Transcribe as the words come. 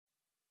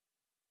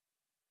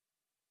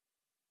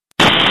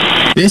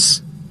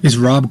This is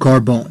Rob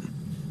Carbone,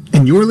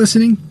 and you're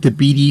listening to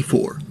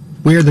BD4,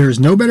 where there is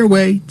no better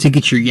way to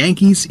get your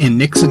Yankees and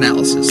Knicks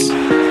analysis. He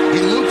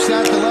loops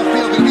out to left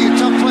field, going to be a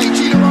tough play.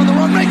 Jeter on the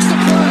run, makes the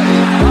play.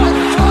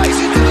 Oh, flies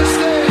into the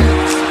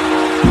stands.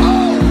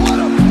 Oh, what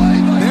a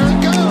play by there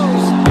it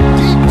goes.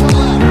 Deep to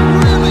left,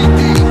 really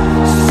deep.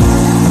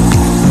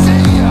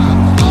 See ya.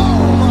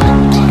 Oh, my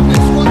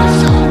goodness, what a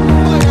shot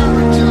by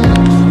Aaron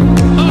Judge.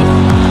 Oh,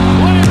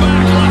 way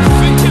back left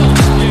field.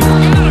 You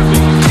gotta be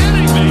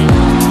kidding me.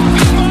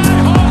 My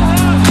home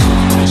run.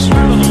 I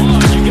swear to the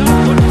Lord, you gotta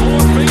put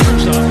four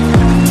fingers up.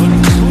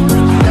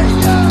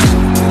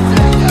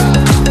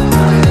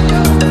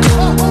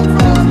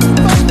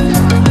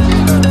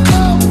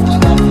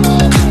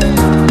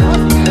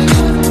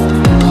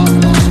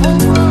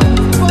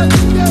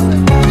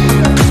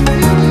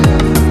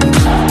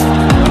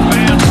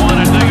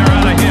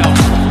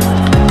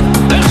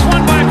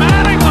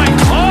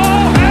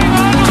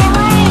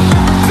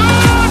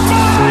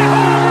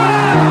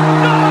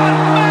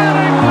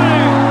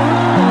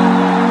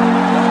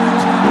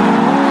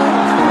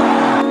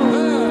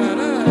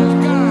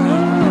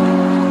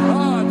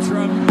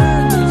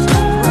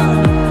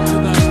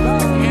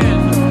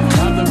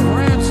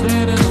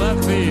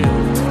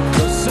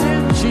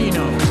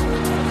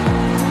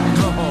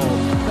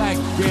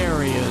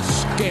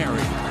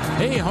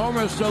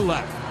 To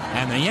left,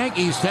 and the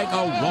Yankees take a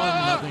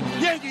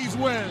 1-0. Yankees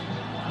win.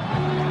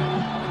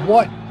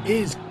 What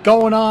is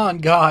going on,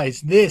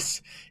 guys?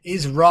 This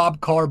is Rob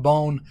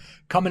Carbone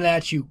coming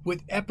at you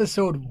with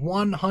episode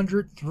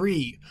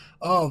 103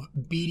 of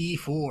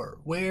BD4,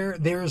 where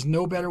there is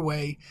no better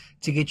way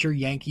to get your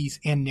Yankees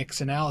and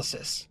Knicks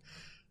analysis.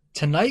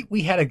 Tonight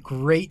we had a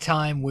great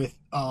time with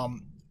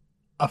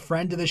a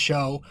friend of the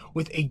show,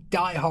 with a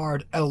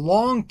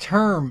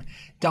long-term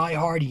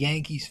diehard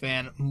Yankees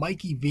fan,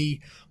 Mikey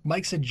V.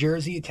 Mike's a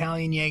Jersey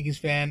Italian Yankees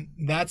fan.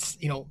 That's,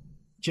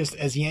 just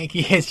as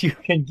Yankee as you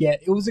can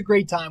get. It was a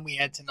great time we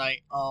had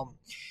tonight.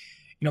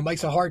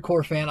 Mike's a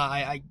hardcore fan.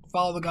 I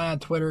follow the guy on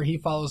Twitter. He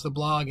follows the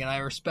blog, and I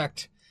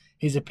respect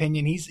his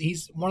opinion.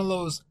 He's one of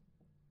those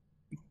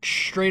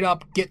straight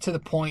up, get to the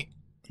point,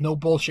 no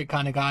bullshit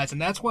kind of guys,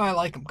 and that's why I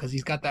like him, because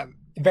he's got that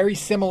very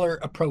similar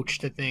approach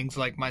to things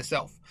like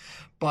myself.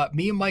 But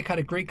me and Mike had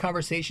a great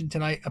conversation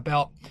tonight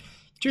about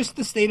just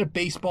the state of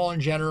baseball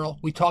in general.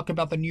 We talked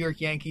about the New York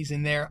Yankees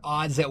and their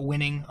odds at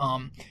winning.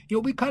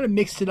 We kind of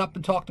mixed it up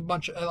and talked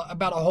about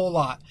a whole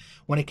lot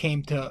when it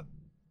came to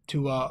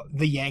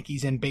the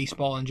Yankees and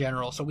baseball in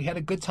general. So we had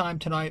a good time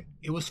tonight.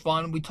 It was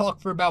fun. We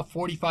talked for about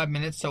 45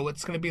 minutes, so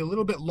it's going to be a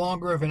little bit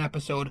longer of an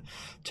episode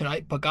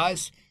tonight. But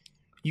guys,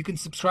 you can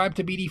subscribe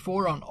to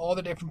BD4 on all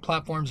the different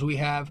platforms we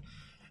have.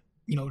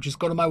 Just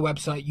go to my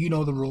website. You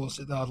know the rules.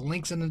 The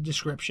link's in the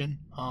description.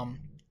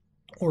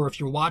 Or if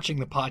you're watching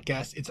the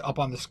podcast, it's up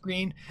on the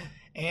screen.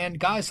 And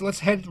guys, let's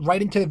head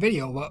right into the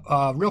video.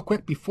 Real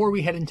quick, before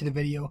we head into the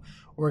video,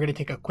 we're going to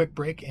take a quick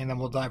break, and then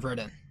we'll dive right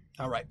in.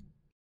 All right.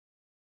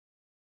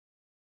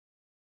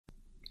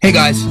 Hey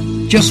guys,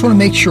 just want to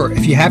make sure,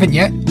 if you haven't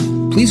yet,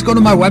 please go to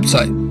my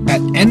website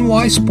at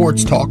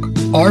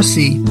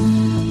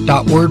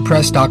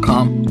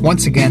nysportstalkrc.wordpress.com.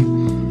 Once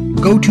again,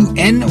 go to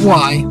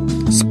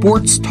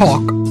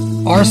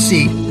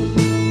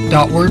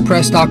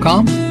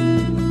nysportstalkrc.wordpress.com.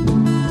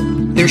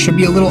 There should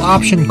be a little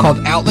option called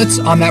Outlets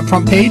on that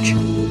front page.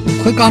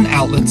 Click on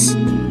Outlets,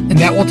 and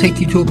that will take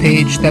you to a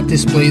page that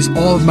displays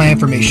all of my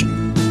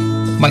information.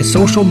 My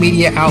social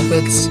media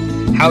outlets,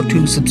 how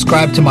to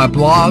subscribe to my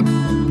blog,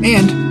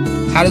 and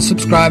how to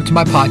subscribe to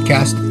my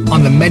podcast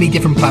on the many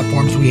different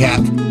platforms we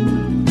have.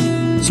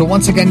 So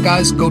once again,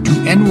 guys, go to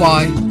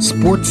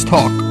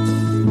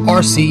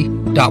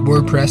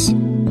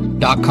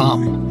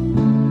nysportstalkrc.wordpress.com.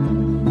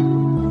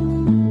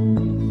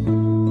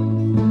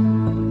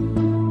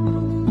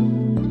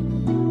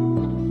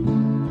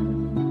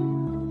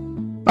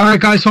 All right,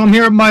 guys. So I'm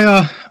here at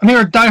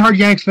diehard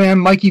Yanks fan,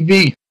 Mikey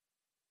V.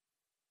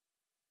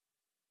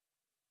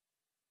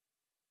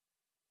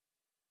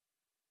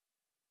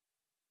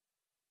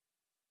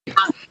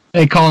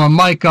 Hey, Colin,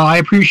 Mike. I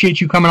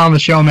appreciate you coming on the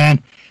show,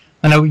 man.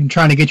 I know we've been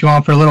trying to get you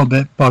on for a little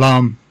bit, but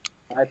I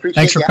appreciate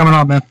thanks for coming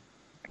on, man.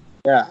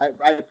 Yeah,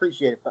 I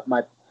appreciate it,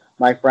 my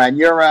friend.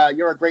 You're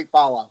a great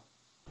follow.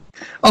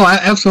 Oh,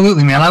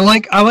 absolutely, man. I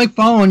like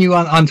following you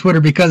on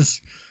Twitter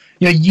because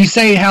you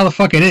say how the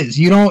fuck it is.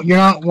 You're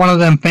not one of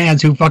them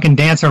fans who fucking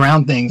dance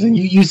around things, and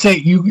you say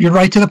you're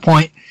right to the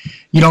point.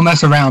 You don't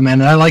mess around,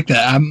 man. And I like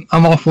that. I'm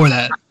all for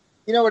that.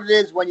 You know what it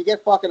is? When you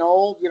get fucking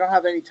old, you don't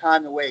have any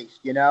time to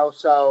waste.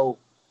 So.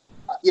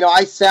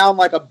 I sound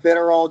like a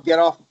bitter old get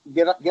off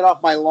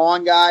my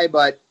lawn guy,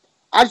 but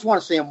I just want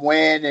to see him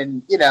win,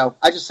 and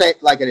I just say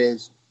it like it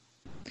is.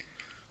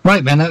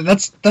 Right, man.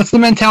 That's the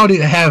mentality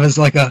to have as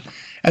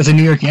a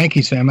New York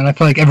Yankees fan, and I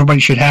feel like everybody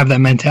should have that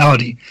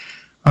mentality.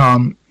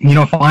 You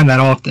don't find that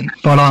often,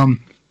 but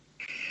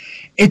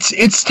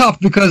it's tough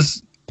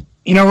because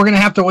we're gonna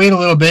have to wait a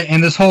little bit,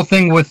 and this whole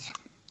thing with.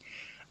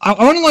 I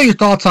want to know your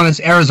thoughts on this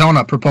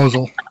Arizona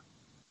proposal.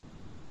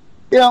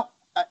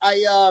 I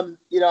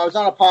was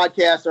on a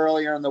podcast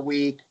earlier in the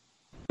week,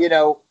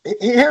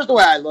 Here's the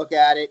way I look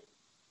at it.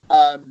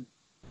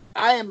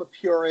 I am a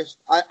purist.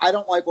 I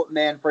don't like what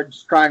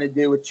Manfred's trying to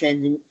do with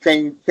changing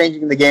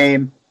the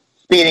game,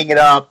 speeding it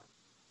up.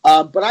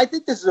 But I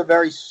think this is a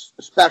very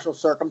special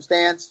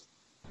circumstance.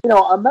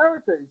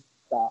 America is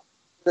stuck.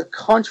 The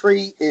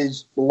country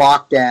is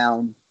locked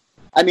down.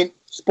 I mean,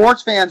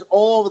 sports fans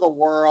all over the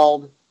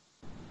world,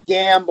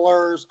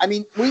 gamblers. I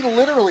mean, we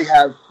literally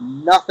have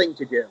nothing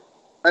to do.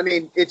 I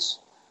mean, it's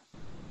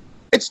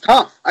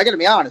tough. I got to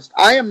be honest.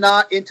 I am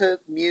not into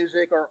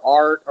music or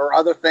art or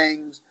other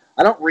things.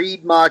 I don't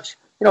read much.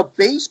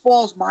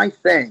 Baseball's my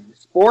thing.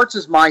 Sports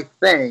is my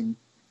thing.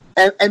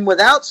 And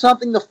without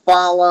something to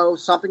follow,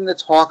 something to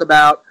talk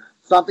about,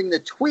 something to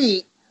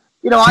tweet,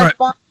 I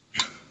find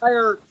the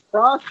entire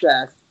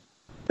process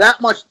that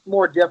much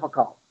more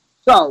difficult.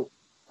 So,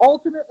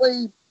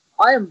 ultimately,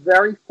 I am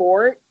very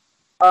for it.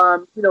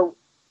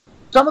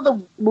 Some of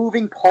the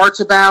moving parts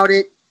about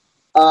it,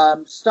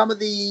 some of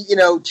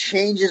the,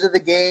 changes of the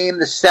game,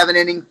 the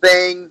 7-inning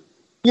thing,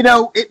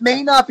 it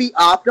may not be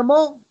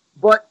optimal,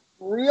 but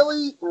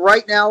really,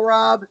 right now,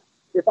 Rob,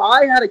 if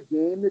I had a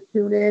game to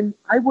tune in,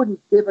 I wouldn't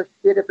give a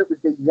shit if it was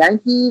the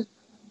Yankees,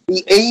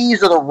 the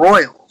A's, or the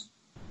Royals.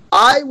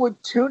 I would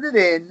tune it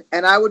in,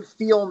 and I would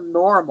feel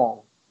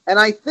normal. And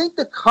I think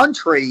the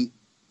country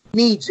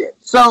needs it.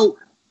 So,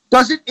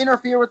 does it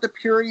interfere with the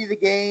purity of the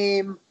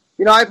game?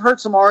 I've heard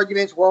some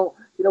arguments, well,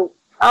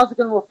 how's it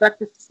going to affect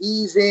the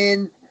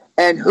season?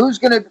 And who's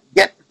going to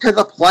get to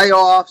the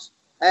playoffs?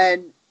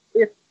 And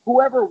if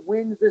whoever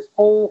wins this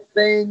whole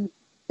thing,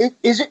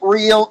 is it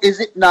real? Is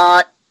it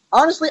not?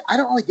 Honestly, I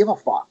don't really give a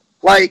fuck.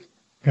 I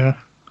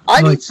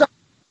need something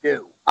to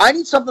do. I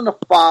need something to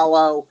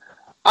follow.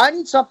 I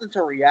need something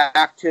to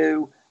react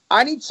to.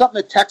 I need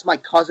something to text my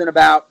cousin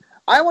about.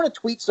 I want to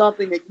tweet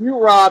something that you,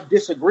 Rob,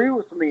 disagree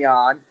with me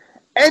on.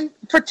 And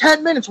for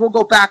 10 minutes, we'll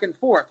go back and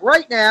forth.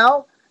 Right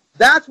now,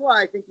 that's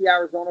why I think the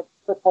Arizona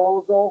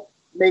proposal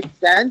makes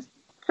sense.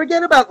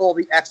 Forget about all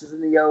the X's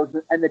and the O's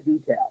and the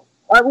details.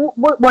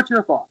 What's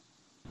your thought?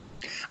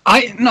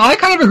 I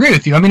kind of agree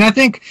with you. I mean, I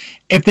think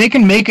if they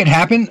can make it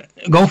happen,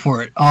 go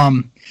for it.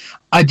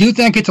 I do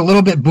think it's a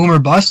little bit boomer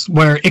bust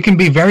where it can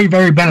be very,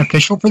 very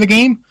beneficial for the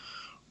game,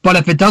 but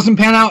if it doesn't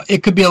pan out,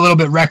 it could be a little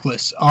bit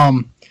reckless.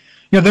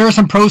 There are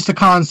some pros to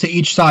cons to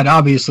each side,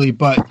 obviously,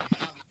 but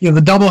the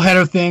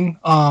doubleheader thing,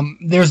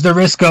 there's the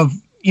risk of,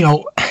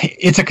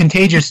 it's a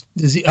contagious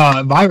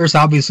virus,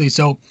 obviously,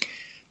 so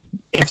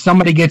if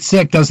somebody gets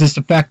sick, does this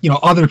affect,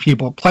 other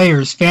people,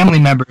 players, family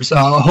members,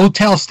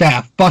 hotel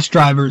staff, bus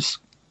drivers?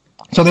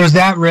 So there's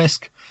that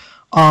risk.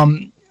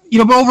 But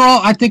overall,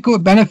 I think it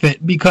would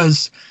benefit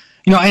because,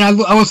 and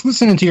I was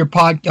listening to your to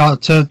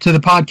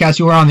the podcast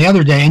you were on the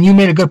other day, and you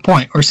made a good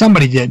point, or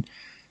somebody did.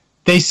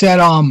 They said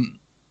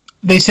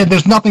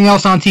there's nothing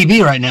else on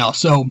TV right now.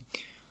 So,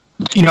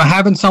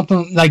 having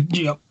something like,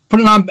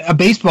 putting on a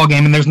baseball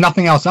game and there's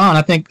nothing else on,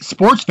 I think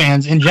sports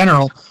fans in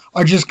general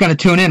are just going to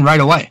tune in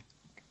right away.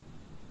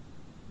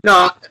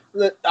 No,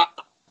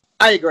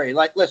 I agree.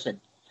 Listen,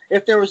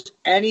 if there was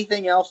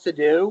anything else to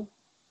do,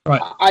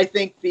 right. I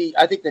think the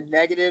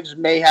negatives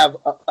may have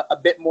a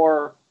bit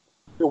more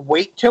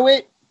weight to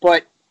it.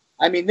 But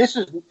I mean, this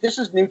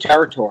is new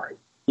territory.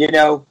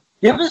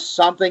 Give us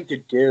something to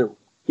do.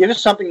 Give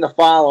us something to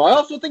follow. I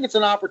also think it's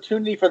an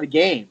opportunity for the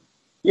game.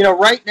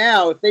 Right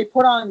now, if they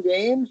put on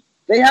games,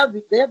 they have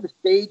the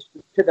stage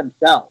to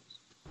themselves.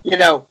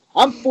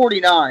 I'm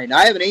 49.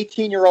 I have an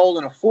 18-year-old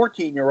and a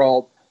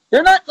 14-year-old.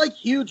 They're not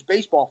huge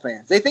baseball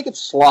fans. They think it's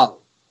slow.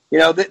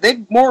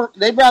 They'd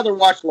rather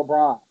watch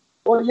LeBron.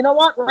 Well, you know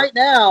what? Right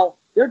now,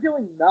 they're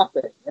doing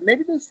nothing. And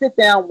maybe they sit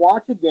down,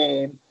 watch a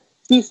game,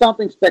 see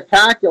something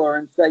spectacular,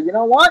 and say, you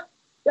know what?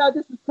 Yeah,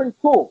 this is pretty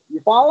cool. You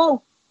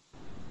follow?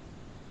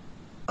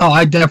 Oh,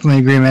 I definitely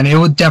agree, man. It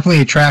would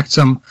definitely attract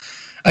some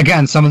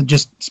of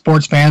just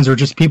sports fans or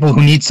just people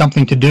who need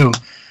something to do.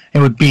 It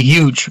would be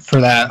huge for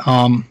that.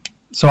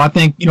 So I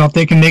think, if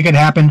they can make it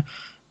happen,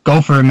 go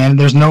for it, man.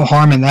 There's no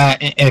harm in that.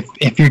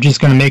 If you're just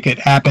going to make it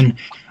happen,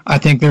 I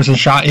think there's a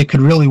shot it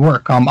could really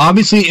work.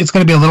 Obviously, it's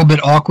going to be a little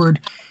bit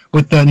awkward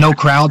with the no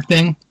crowd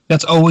thing.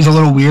 That's always a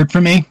little weird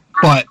for me.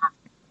 But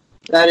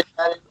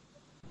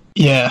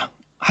yeah,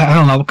 I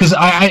don't know, because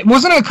I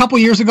wasn't it a couple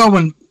years ago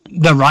when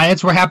the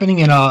riots were happening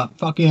in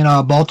fucking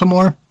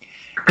Baltimore.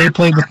 They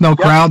played with no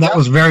crowd. That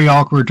was very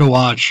awkward to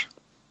watch.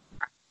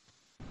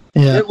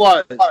 Yeah, it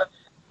was.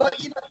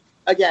 But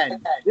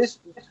again,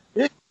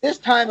 this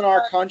time in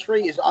our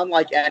country is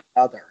unlike any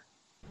other.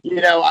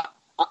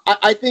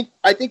 I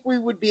think we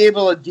would be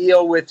able to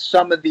deal with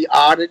some of the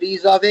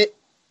oddities of it.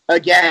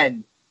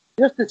 Again,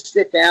 just to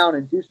sit down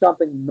and do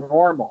something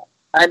normal.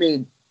 I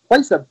mean,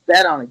 place a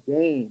bet on a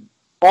game.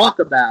 Talk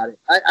about it.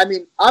 I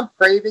mean, I'm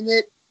craving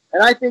it,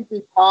 and I think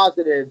the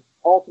positives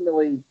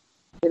ultimately,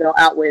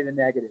 outweigh the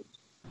negatives.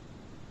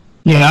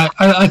 Yeah,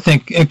 I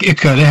think it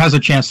could. It has a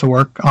chance to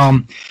work.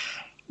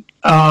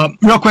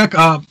 Real quick,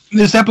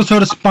 this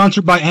episode is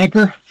sponsored by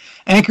Anchor.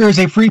 Anchor is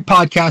a free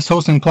podcast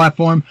hosting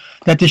platform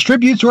that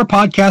distributes your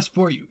podcast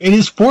for you. It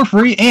is for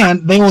free,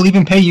 and they will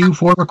even pay you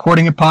for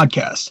recording a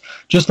podcast,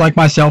 just like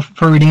myself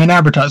for reading an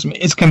advertisement.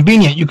 It's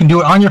convenient. You can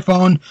do it on your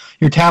phone,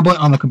 your tablet,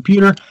 on the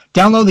computer.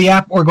 Download the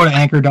app or go to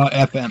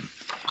anchor.fm.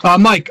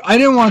 Mike, I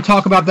didn't want to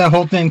talk about that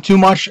whole thing too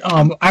much.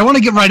 I want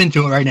to get right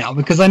into it right now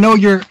because I know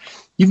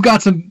you've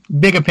got some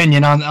big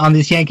opinion on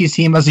this Yankees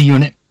team as a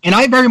unit, and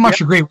I very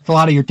much agree with a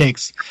lot of your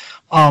takes.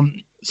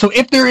 So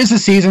if there is a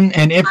season,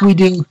 and if we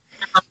do,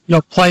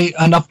 play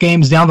enough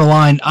games down the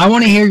line, I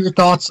want to hear your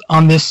thoughts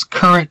on this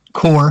current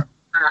core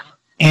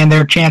and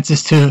their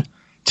chances to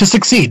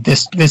succeed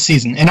this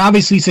season. And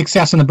obviously,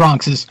 success in the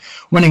Bronx is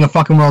winning a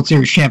fucking World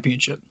Series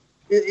championship.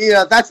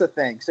 Yeah, that's the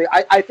thing. See,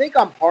 I think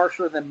I'm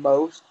harsher than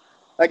most.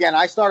 Again,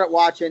 I started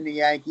watching the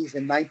Yankees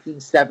in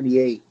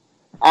 1978.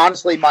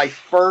 Honestly, my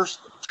first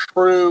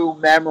true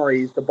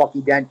memories, the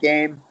Bucky Dent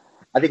game.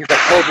 I think it's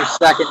October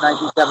 2nd,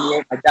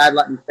 1978. My dad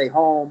let me stay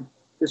home.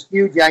 This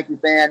huge Yankee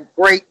fan.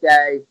 Great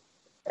day.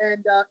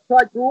 And so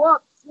I grew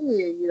up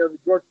seeing, the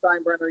George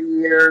Steinbrenner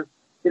years,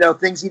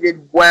 things he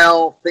did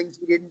well, things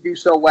he didn't do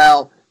so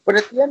well. But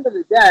at the end of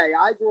the day,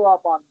 I grew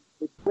up on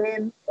the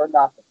win or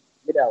nothing.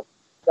 The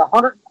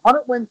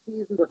 100-win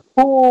seasons are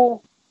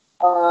cool,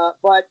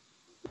 but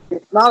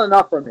it's not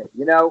enough for me.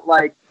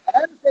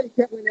 I understand you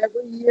can't win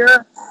every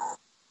year.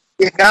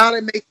 You got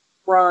to make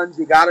runs.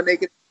 You got to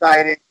make it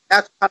exciting.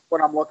 That's kind of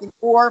what I'm looking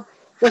for.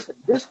 Listen,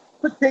 this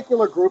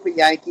particular group of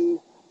Yankees,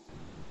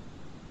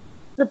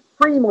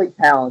 supremely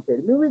talented.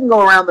 I mean, we can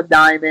go around the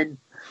diamond.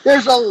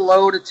 There's a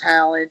load of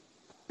talent.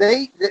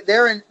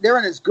 They're in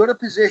as good a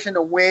position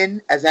to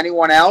win as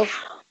anyone else.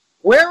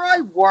 Where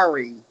I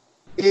worry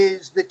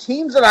is the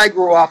teams that I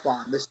grew up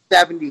on, the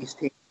 70s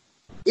teams,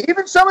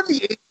 even some of the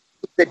 80s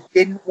that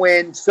didn't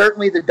win,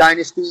 certainly the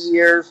dynasty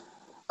years.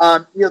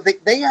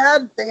 They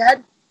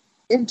had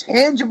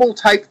intangible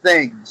type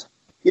things.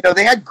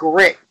 They had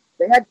grit.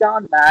 They had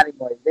Don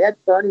Mattingly. They had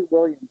Bernie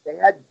Williams. They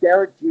had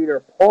Derek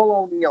Jeter, Paul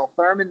O'Neill,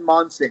 Thurman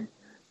Munson,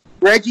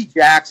 Reggie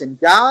Jackson,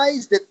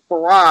 guys that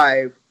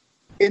thrive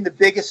in the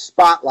biggest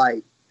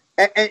spotlight.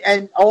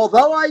 And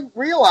although I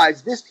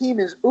realize this team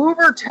is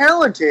uber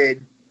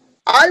talented,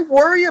 I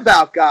worry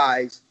about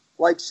guys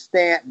like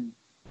Stanton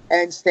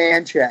and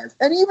Sanchez,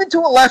 and even to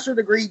a lesser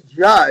degree,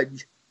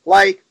 Judge.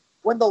 Like,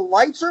 when the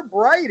lights are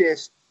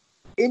brightest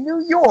in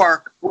New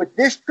York with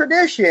this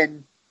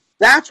tradition,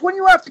 that's when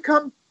you have to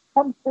come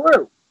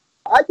through.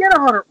 I get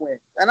 100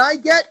 wins, and I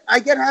get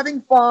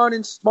having fun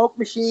and smoke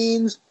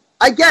machines.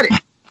 I get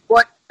it,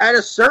 but at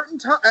a certain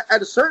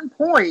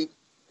point,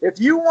 if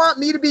you want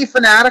me to be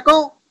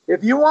fanatical,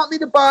 if you want me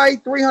to buy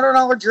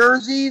 $300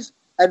 jerseys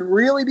and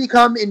really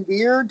become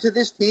endeared to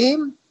this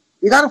team,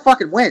 you got to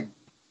fucking win.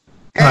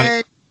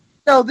 Right.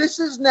 And this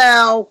is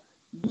now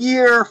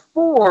year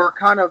 4,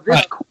 kind of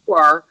this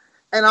core.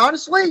 And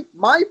honestly,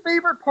 my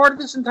favorite part of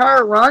this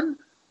entire run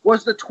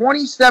was the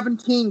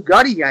 2017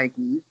 Gutty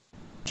Yankees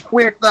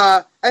with,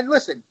 and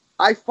listen,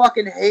 I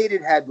fucking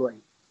hated Headley.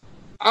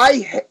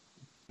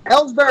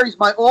 Ellsbury's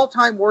my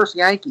all-time worst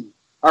Yankee,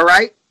 all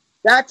right?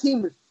 That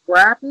team was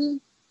scrappy.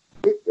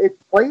 It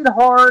played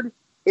hard.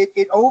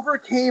 It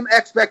overcame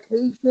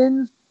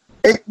expectations.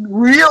 It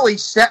really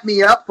set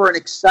me up for an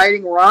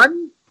exciting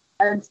run.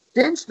 And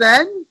since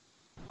then,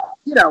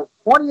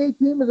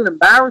 2018 was an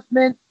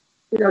embarrassment.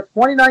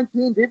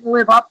 2019 didn't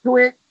live up to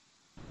it.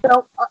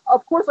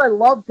 Of course, I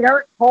love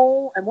Garrett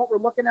Cole and what we're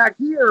looking at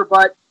here,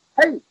 but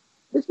hey,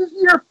 this is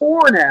year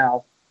 4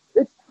 now.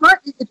 It's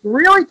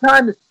really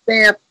time to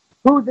stamp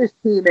who this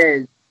team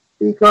is,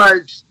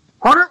 because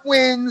 100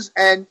 wins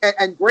and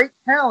great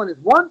talent is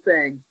one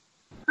thing.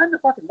 Time to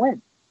fucking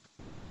win.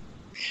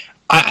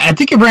 I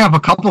think you bring up a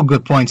couple of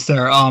good points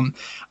there.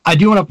 I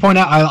do want to point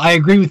out, I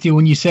agree with you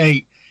when you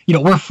say,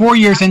 we're 4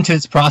 years into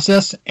this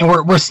process, and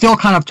we're still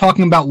kind of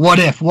talking about what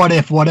if.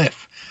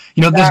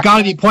 There's got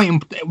to be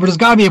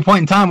a point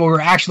in time where we're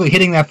actually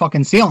hitting that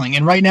fucking ceiling,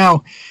 and right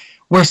now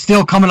we're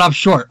still coming up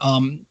short.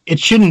 It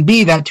shouldn't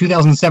be that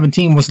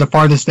 2017 was the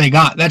farthest they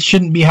got. That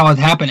shouldn't be how it's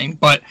happening.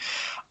 But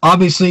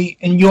obviously,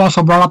 and you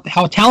also brought up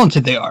how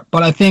talented they are.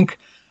 But I think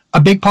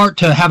a big part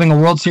to having a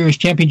World Series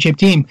championship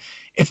team,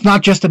 it's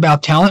not just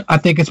about talent. I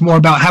think it's more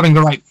about having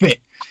the right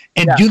fit.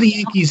 And do the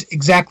Yankees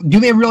do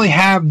they really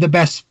have the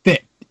best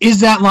fit? Is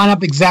that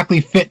lineup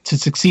exactly fit to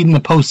succeed in the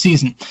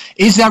postseason?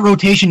 Is that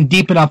rotation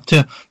deep enough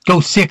to go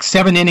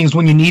 6-7 innings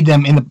when you need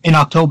them in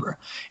October?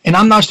 And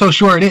I'm not so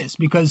sure it is,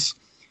 because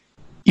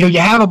you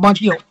have a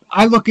bunch.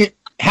 I look at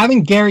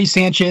having Gary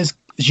Sanchez,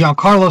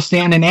 Giancarlo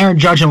Stanton, and Aaron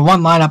Judge in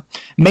one lineup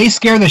may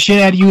scare the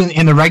shit out of you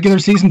in the regular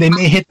season. They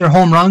may hit their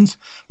home runs,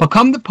 but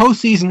come the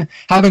postseason,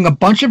 having a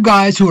bunch of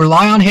guys who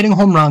rely on hitting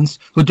home runs,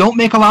 who don't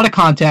make a lot of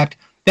contact,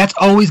 that's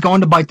always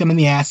going to bite them in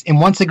the ass. And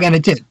once again,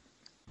 it did.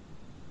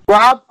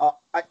 Rob,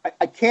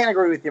 I can't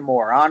agree with you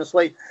more,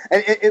 honestly.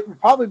 And it would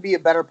probably be a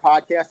better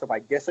podcast if I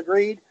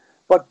disagreed.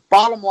 But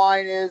bottom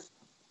line is,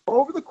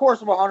 over the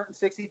course of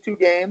 162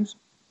 games,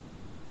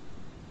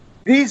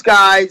 these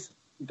guys,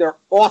 their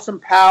awesome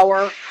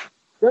power,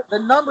 the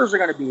numbers are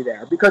going to be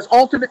there. Because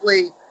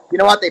ultimately, You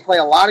know what? They play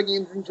a lot of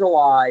games in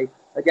July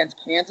against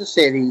Kansas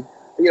City,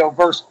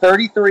 versus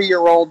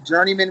 33-year-old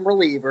journeyman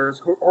relievers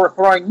who are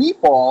throwing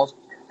meatballs.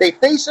 They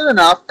face it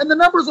enough, and the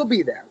numbers will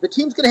be there. The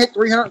team's going to hit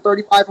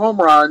 335 home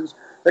runs.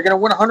 They're going to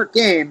win 100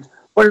 games.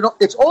 But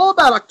it's all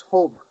about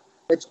October.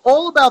 It's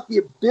all about the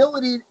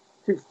ability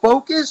to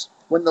focus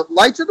when the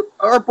lights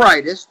are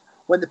brightest,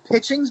 when the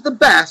pitching's the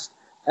best.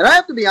 And I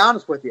have to be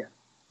honest with you.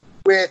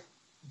 With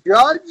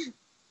Judge,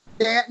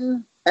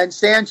 Stanton, and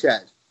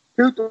Sanchez,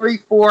 2, 3,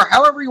 4,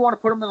 however you want to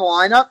put them in the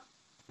lineup,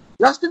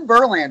 Justin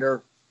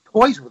Verlander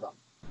toys with them.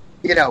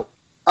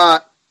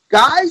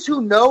 Guys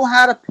who know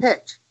how to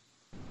pitch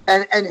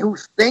and who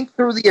think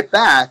through the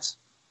at-bats,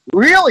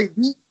 really,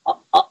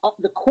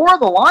 the core of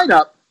the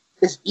lineup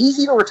is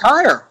easy to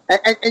retire.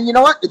 And you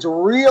know what? It's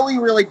really,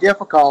 really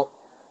difficult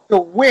to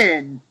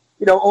win,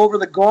 over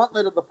the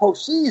gauntlet of the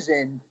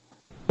postseason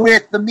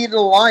with the meat of the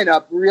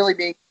lineup really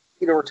being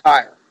easy to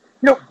retire.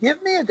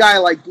 Give me a guy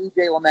like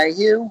DJ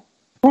LeMahieu,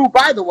 who,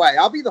 by the way,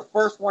 I'll be the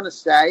first one to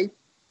say,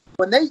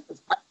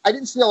 I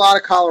didn't see a lot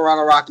of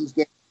Colorado Rockies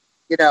games.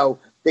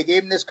 They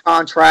gave him this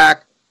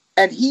contract,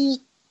 and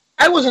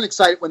I wasn't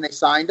excited when they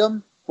signed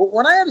him, but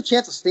when I had a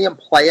chance to see him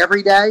play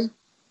every day,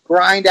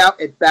 grind out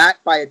at bat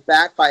by at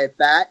bat by at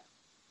bat,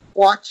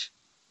 clutch,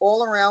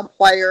 all-around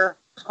player,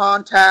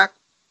 contact,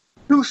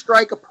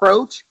 two-strike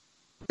approach,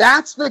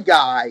 that's the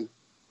guy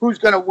who's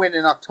going to win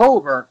in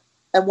October.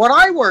 And what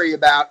I worry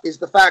about is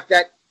the fact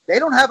that they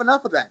don't have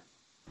enough of them.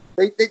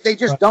 They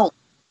just don't.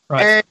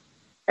 Right.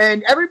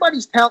 And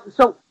everybody's talented.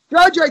 So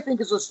Judge, I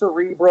think, is a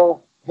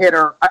cerebral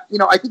hitter.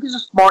 I think he's a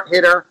smart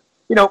hitter.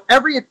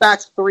 Every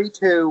at-bat's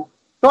 3-2. So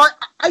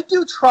I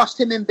do trust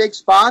him in big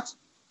spots.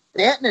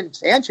 Stanton and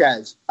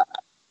Sanchez,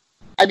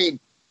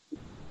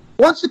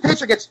 once the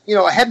pitcher gets,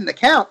 ahead in the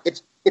count,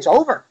 it's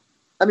over.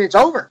 It's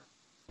over.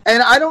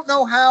 And I don't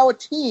know how a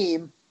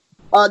team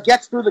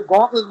gets through the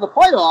gauntlet of the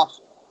playoffs,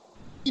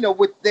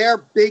 with their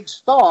big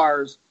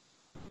stars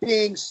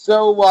being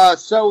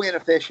so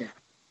inefficient.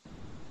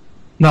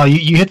 No,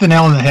 you hit the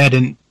nail on the head,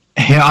 and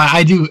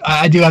I do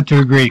have to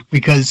agree,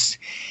 because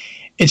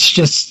it's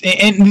just,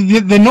 and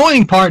the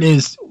annoying part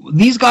is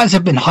these guys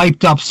have been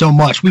hyped up so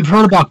much. We've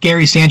heard about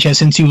Gary Sanchez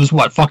since he was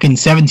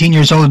 17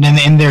 years old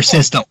in their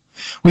system.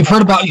 We've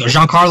heard about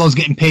Giancarlo's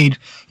getting paid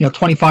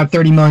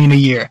 $25-30 million a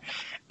year,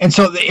 and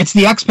so it's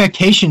the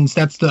expectations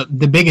that's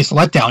the biggest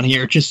letdown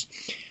here. Just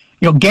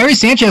Gary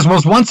Sanchez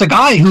was once a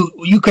guy who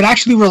you could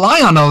actually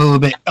rely on a little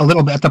bit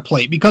at the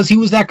plate, because he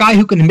was that guy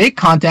who can make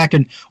contact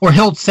or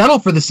he'll settle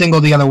for the single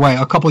the other way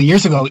a couple of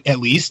years ago at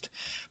least.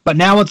 But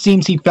now it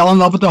seems he fell in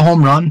love with the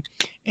home run,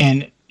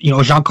 and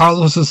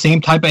Giancarlo is the same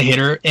type of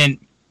hitter, and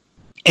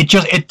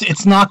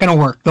it's not going to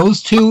work.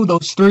 Those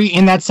three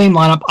in that same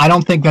lineup, I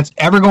don't think that's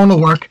ever going to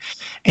work.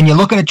 And you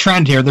look at a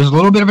trend here. There's a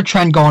little bit of a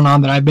trend going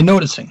on that I've been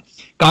noticing.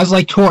 Guys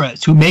like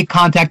Torres, who make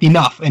contact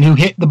enough and who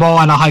hit the ball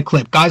at a high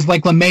clip. Guys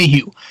like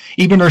LeMahieu,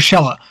 even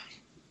Urshela,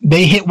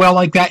 they hit well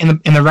like that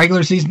in the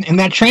regular season, and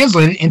that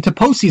translated into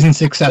postseason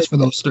success for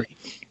those three.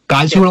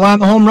 Guys who rely on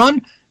the home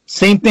run,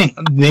 same thing.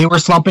 They were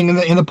slumping in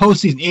the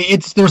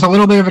postseason. There's a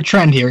little bit of a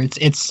trend here.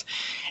 It's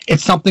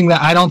something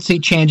that I don't see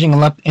changing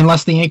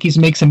unless the Yankees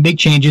make some big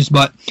changes.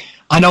 But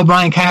I know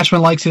Brian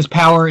Cashman likes his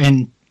power,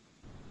 and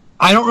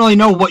I don't really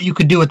know what you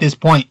could do at this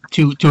point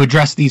to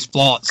address these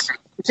flaws.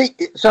 See,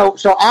 so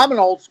I'm an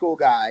old school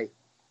guy,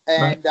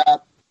 and right.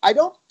 I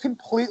don't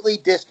completely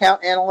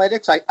discount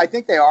analytics. I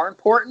think they are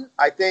important.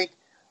 I think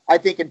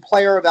in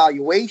player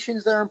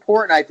evaluations they're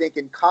important. I think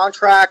in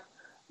contract,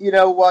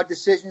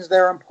 decisions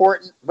they're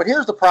important. But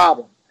here's the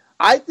problem.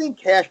 I think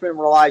Cashman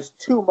relies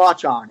too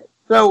much on it.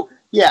 So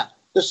yeah,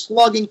 the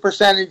slugging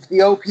percentage,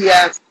 the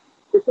OPS,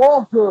 it's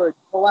all good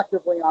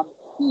collectively on the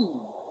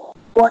team.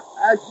 But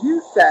as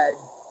you said,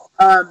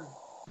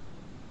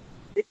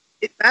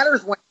 it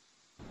matters when.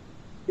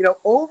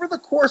 Over the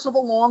course of a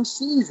long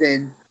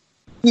season,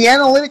 the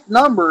analytic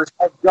numbers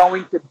are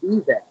going to be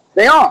there.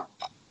 They are.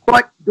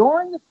 But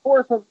during the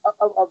course of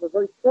a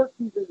very short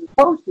season and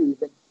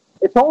postseason,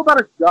 it's all about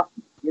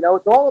adjustment.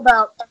 It's all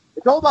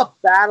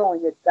about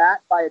battling at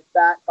bat by at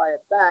bat by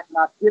at bat,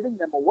 not giving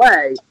them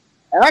away.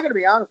 And I'm going to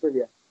be honest with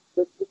you,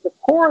 the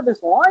core of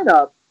this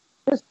lineup,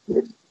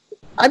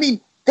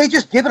 they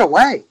just give it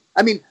away.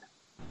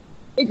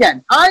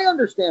 Again, I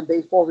understand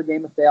baseball is a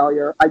game of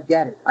failure. I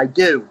get it. I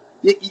do.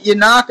 You're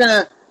not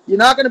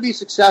gonna be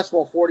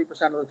successful 40%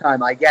 of the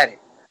time. I get it.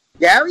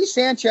 Gary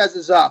Sanchez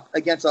is up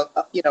against a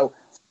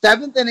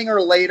seventh inning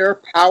or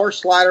later power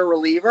slider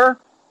reliever.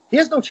 He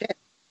has no chance.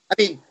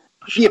 He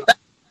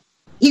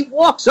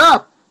walks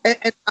up, and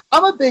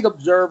I'm a big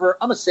observer.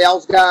 I'm a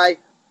sales guy.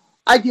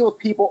 I deal with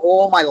people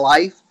all my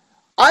life.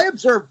 I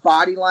observe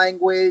body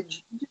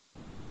language.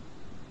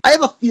 I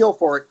have a feel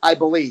for it. I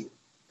believe.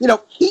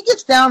 He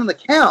gets down in the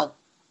count,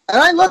 and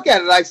I look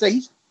at it. I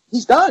say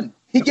he's done.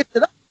 He gets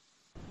it up.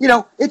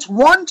 It's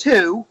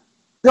 1-2.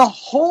 The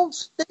whole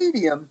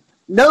stadium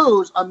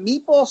knows a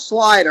meatball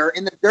slider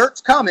and the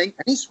dirt's coming,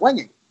 and he's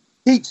swinging.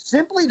 He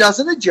simply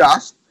doesn't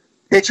adjust.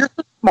 Pitchers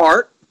are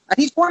smart, and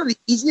he's one of the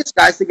easiest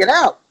guys to get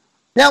out.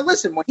 Now,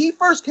 listen, when he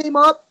first came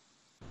up,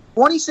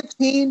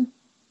 2016,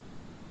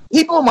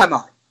 he blew my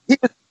mind. He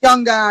was a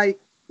young guy.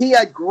 He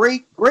had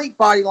great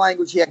body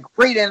language. He had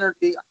great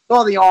energy. I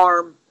saw the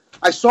arm.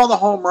 I saw the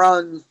home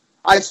runs.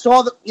 I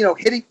saw the,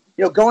 hitting,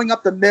 going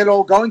up the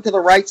middle, going to the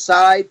right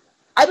side.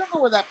 I don't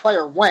know where that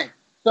player went.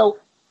 So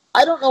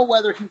I don't know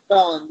whether he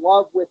fell in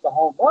love with the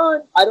home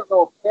run. I don't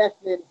know if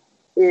Cashman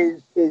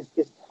is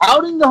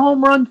touting the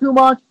home run too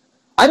much.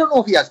 I don't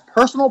know if he has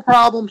personal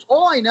problems.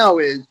 All I know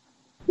is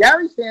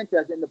Gary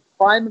Sanchez, in the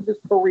prime of his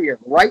career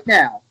right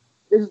now,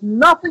 is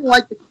nothing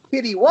like the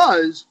kid he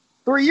was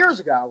 3 years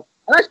ago.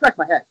 And I scratch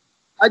my head.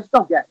 I just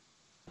don't get it.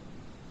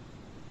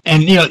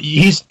 And,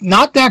 he's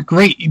not that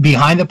great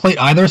behind the plate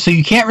either, so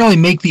you can't really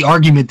make the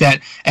argument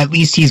that at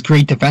least he's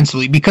great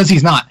defensively, because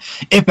he's not.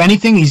 If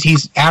anything,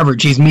 he's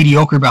average. He's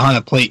mediocre behind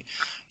the plate.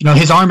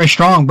 His arm is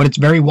strong, but it's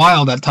very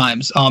wild at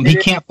times. He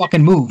can't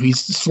fucking move. He's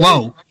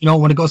slow.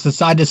 When it goes to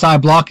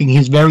side blocking,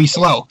 he's very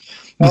slow.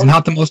 He's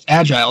not the most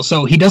agile,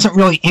 so he doesn't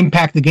really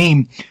impact the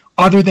game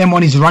other than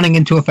when he's running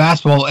into a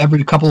fastball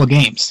every couple of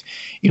games.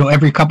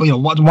 Every couple,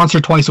 once or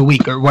twice a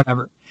week or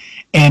whatever.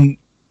 And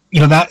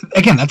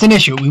that's an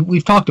issue.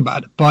 We've talked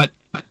about it, but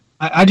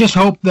I just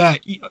hope that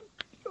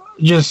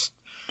just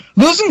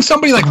losing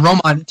somebody like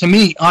Romine, to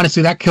me,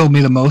 honestly, that killed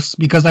me the most,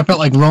 because I felt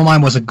like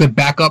Romine was a good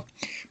backup.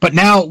 But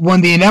now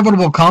when the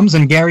inevitable comes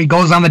and Gary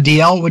goes on the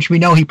DL, which we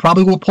know he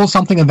probably will pull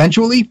something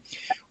eventually,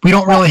 we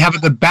don't really have a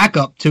good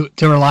backup to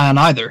rely on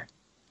either.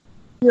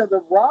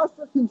 The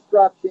roster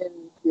construction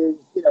is,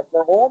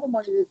 for all the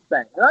money they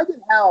spent, and I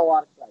give Hal a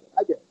lot of credit.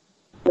 I did.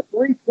 The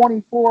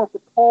 $324 for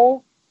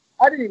Cole,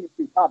 I didn't even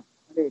see coming.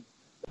 I mean,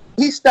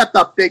 he stepped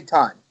up big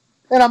time,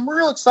 and I'm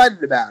real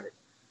excited about it.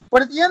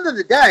 But at the end of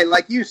the day,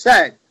 like you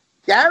said,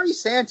 Gary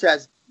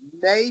Sanchez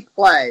may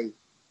play,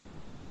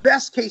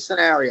 best case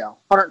scenario,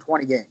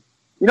 120 games.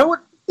 You know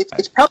what?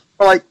 It's probably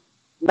like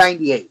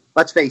 98,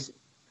 let's face it,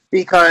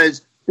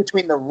 because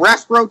between the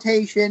rest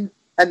rotation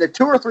and the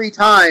 2 or 3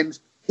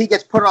 times he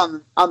gets put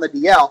on the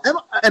DL,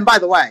 and by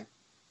the way,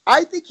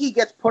 I think he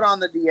gets put on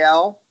the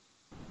DL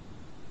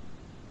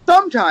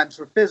sometimes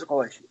for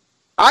physical issues.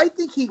 I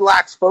think he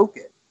lacks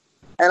focus.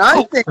 And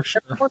I think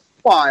sure. every once in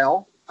a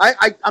while,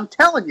 I'm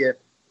telling you,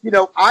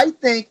 I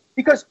think,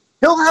 because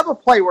he'll have a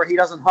play where he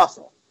doesn't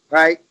hustle,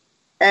 right?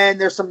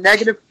 And there's some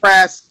negative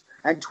press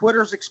and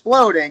Twitter's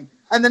exploding.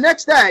 And the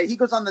next day, he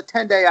goes on the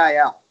 10-day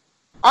IL.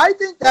 I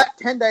think that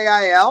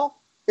 10-day IL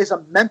is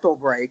a mental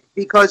break,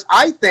 because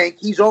I think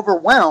he's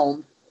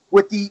overwhelmed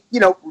with the,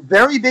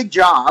 very big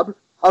job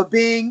of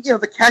being,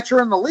 the catcher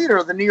and the leader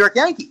of the New York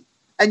Yankees.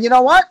 And you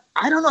know what?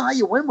 I don't know how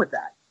you win with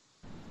that.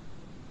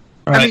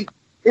 Right. I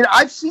mean,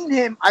 I've seen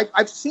him.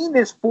 I've seen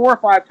this 4 or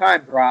 5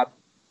 times, Rob.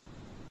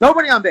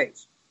 Nobody on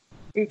base.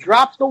 He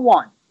drops the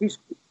 1. He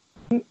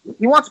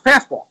wants a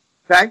fastball.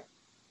 Okay.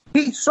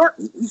 He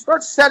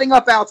starts setting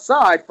up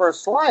outside for a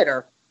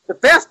slider. The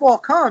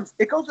fastball comes.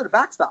 It goes to the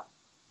backstop.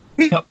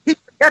 He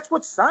forgets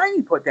what sign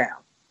he put down.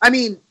 I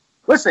mean,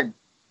 listen.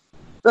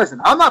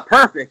 I'm not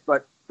perfect,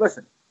 but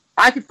listen.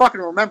 I can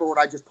fucking remember what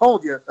I just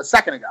told you a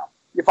second ago.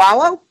 You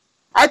follow?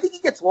 I think he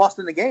gets lost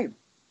in the game.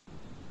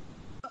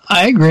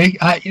 I agree.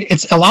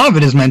 It's a lot of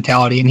it is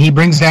mentality, and he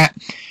brings that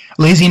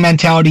lazy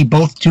mentality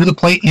both to the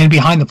plate and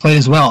behind the plate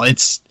as well.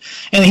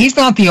 And he's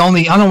not the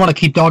only. I don't want to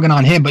keep dogging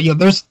on him, but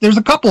there's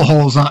a couple of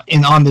holes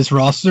on this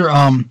roster.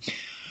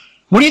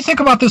 What do you think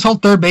about this whole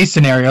third base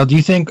scenario? Do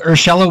you think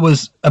Urshela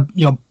was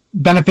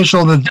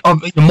beneficial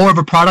of more of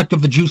a product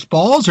of the juice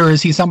balls, or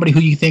is he somebody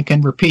who you think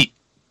can repeat?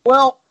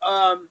 Well,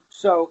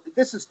 so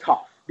this is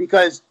tough,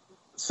 because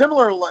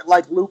similar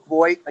like Luke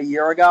Voigt a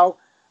year ago,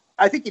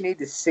 I think you need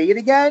to see it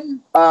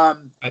again.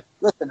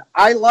 Listen,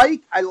 I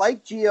like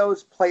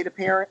Gio's plate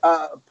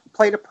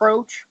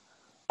approach.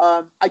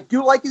 I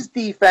do like his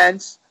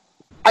defense.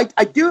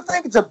 I do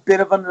think it's a bit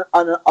of an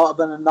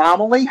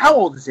anomaly. How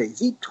old is he? Is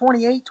he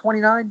 28,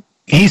 29?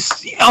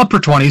 He's upper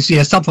 20s,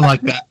 yeah, something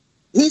like that.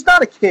 He's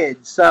not a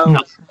kid, so,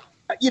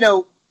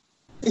 no.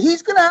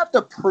 He's going to have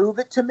to prove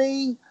it to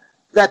me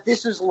that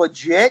this is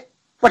legit.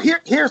 But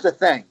here's the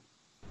thing.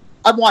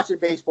 I've been watching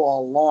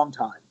baseball a long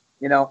time.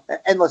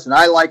 And listen,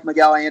 I like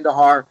Miguel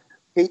Andujar.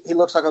 He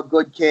looks like a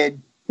good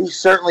kid. He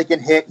certainly can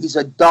hit. He's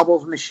a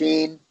doubles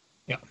machine.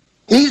 Yeah.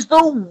 He's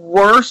the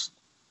worst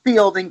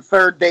fielding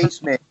third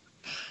baseman,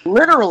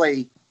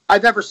 literally,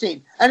 I've ever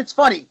seen. And it's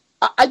funny.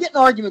 I get in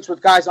arguments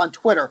with guys on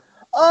Twitter.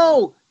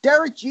 Oh,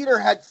 Derek Jeter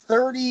had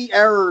 30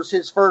 errors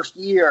his first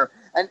year,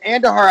 and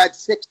Andujar had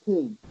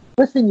 16.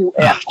 Listen, you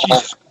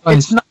asshole.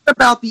 It's not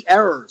about the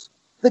errors.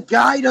 The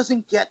guy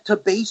doesn't get to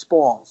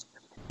baseballs.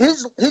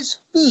 His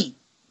feet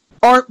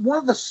are one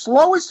of the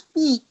slowest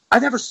feet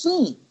I've ever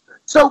seen.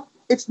 So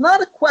it's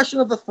not a question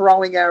of the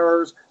throwing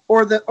errors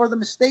or the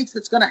mistakes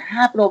that's going to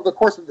happen over the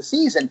course of the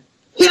season.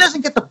 He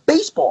doesn't get the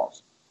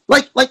baseballs.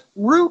 Like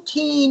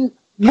routine,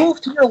 move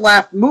to your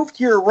left, move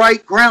to your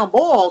right, ground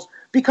balls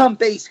become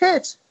base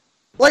hits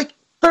like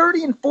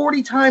 30 and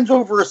 40 times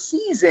over a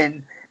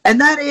season, and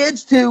that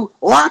adds to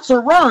lots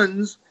of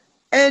runs.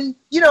 And,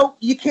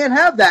 you can't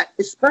have that,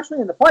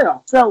 especially in the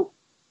playoffs. So,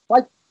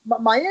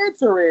 my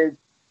answer is,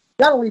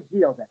 got to leave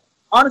Gio there.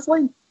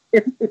 Honestly,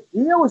 if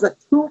Gio is a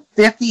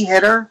 250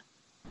 hitter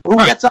who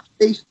Right. gets up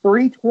base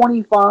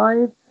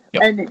 325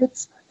 Yep. and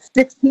hits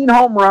 16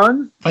 home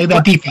runs, Play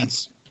that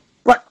defense.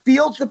 but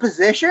fields the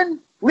position,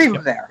 leave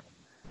him there.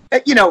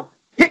 You know,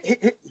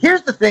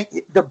 here's the thing.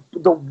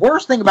 The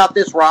worst thing about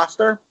this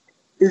roster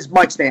is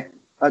Mike Stanton.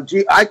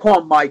 I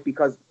call him Mike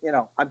because, you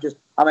know, I'm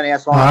an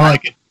asshole. I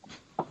like it.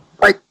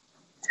 Like,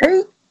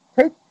 take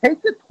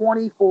the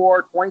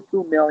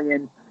 22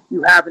 million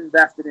you have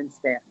invested in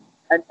Stanton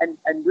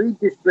and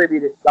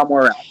redistribute it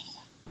somewhere else.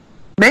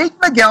 Make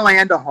Miguel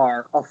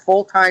Andujar a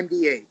full-time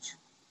DH.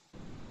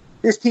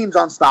 This team's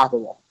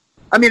unstoppable.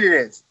 I mean, it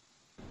is.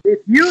 If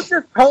you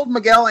just told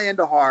Miguel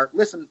Andujar,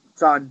 listen,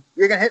 son,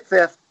 you're going to hit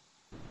fifth.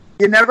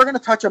 You're never going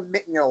to touch a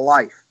mitt in your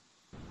life.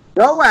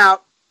 Go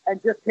out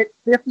and just hit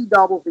 50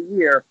 doubles a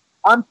year.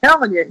 I'm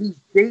telling you, he's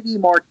J.D.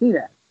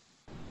 Martinez.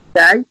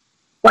 Okay?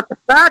 But the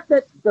fact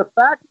that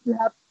you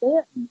have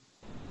Stanton,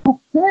 who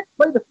can't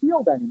play the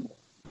field anymore,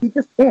 he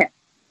just can't.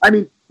 I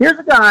mean, here's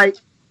a guy,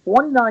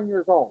 29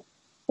 years old.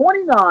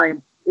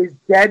 29 is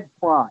dead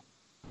prime.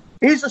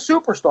 He's a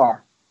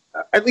superstar.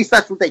 At least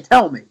that's what they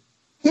tell me.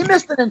 He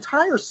missed an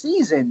entire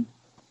season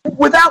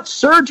without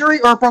surgery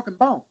or a broken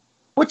bone,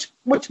 which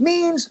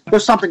means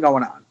there's something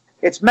going on.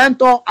 It's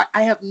mental.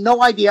 I have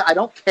no idea. I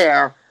don't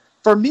care.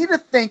 For me to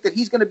think that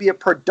he's going to be a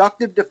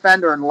productive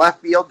defender in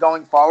left field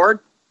going forward,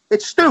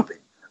 it's stupid.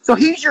 So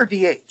he's your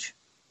DH.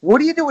 What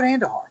do you do with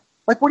Andujar?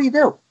 Like, what do you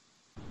do?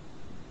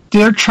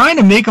 They're trying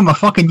to make him a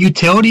fucking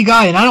utility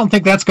guy, and I don't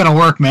think that's going to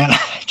work, man.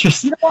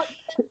 Just, You know what?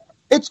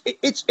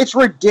 It's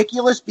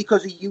ridiculous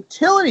because a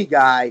utility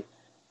guy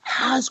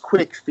has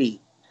quick feet,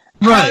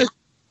 right.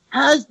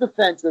 has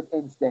defensive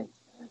instincts.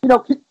 You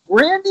know,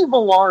 Randy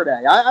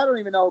Velarde. I don't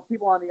even know if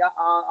people on the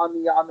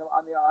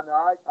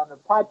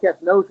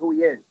podcast knows who he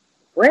is.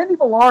 Randy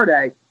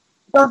Velarde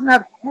doesn't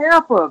have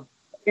half of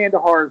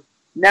Andujar's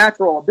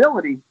natural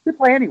ability to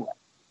play anywhere.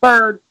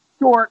 Third,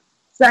 short,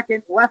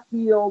 second, left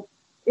field.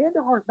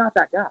 Andujar's not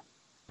that guy.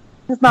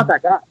 He's not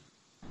that guy.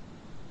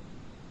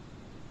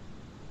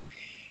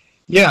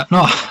 Yeah,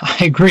 no, I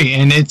agree,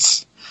 and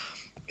it's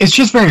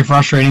just very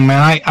frustrating,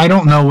 man. I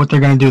don't know what they're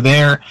going to do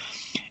there,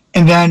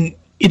 and then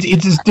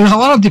there's a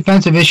lot of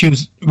defensive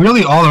issues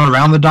really all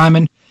around the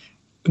diamond.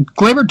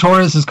 Gleyber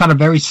Torres is kind of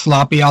very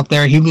sloppy out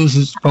there. He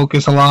loses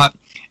focus a lot.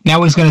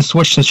 Now he's going to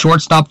switch to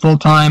shortstop full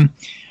time.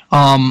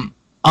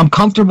 I'm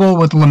comfortable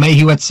with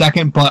LeMahieu at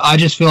second, but I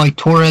just feel like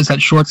Torres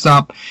at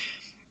shortstop.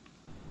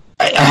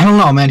 I don't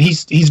know, man.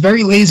 He's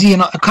very lazy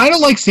and kind of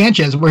like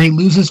Sanchez, where he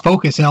loses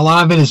focus, and a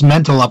lot of it is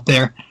mental up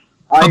there.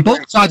 On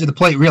both sides of the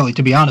plate, really,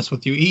 to be honest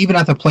with you, even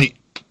at the plate.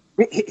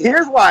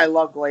 Here's why I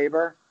love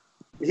Gleyber.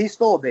 He's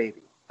still a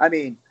baby. I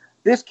mean,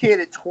 this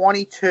kid at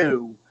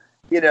 22,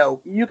 you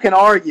know, you can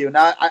argue, and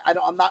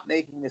I'm not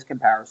making this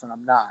comparison,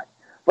 I'm not.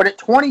 But at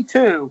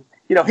 22,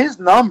 you know, his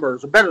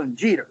numbers are better than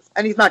Jeter's,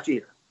 and he's not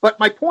Jeter. But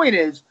my point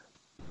is,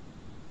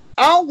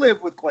 I'll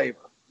live with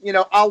Gleyber. You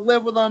know, I'll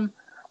live with him.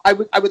 I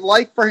would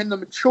like for him to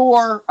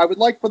mature. I would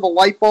like for the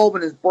light bulb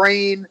in his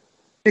brain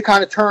to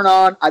kind of turn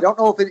on. I don't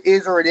know if it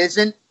is or it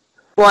isn't.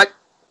 But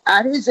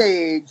at his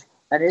age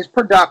and his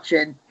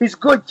production, he's a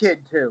good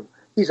kid, too.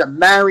 He's a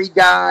married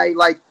guy.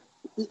 Like,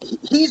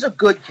 he's a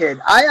good kid.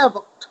 I have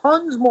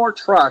tons more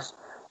trust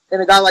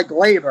in a guy like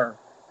Gleyber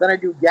than I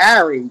do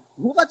Gary,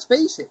 who, let's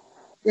face it,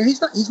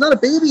 he's not a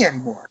baby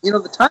anymore. You know,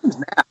 the time's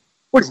now.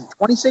 What is he,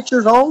 26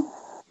 years old?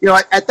 You know,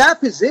 at that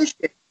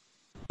position,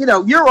 you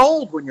know, you're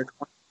old when you're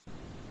 20.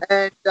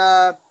 And,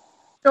 you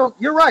know,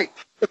 you're right.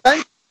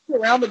 Defense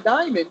around the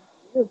diamond,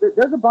 you know,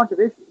 there's a bunch of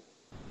issues.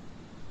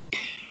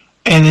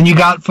 And then you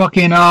got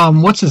fucking,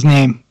 what's his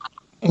name?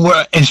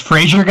 Is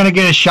Frazier going to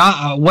get a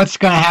shot? What's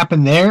going to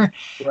happen there?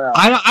 Well,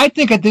 I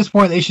think at this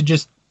point they should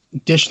just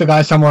dish the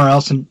guy somewhere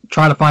else and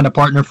try to find a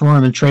partner for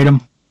him and trade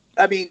him.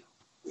 I mean,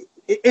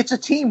 it's a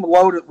team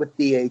loaded with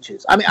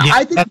DHs. I mean, Yeah,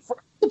 I think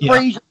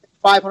Frazier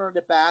 500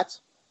 at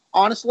bats.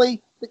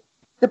 Honestly,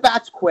 the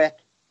bat's quick.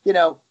 You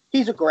know,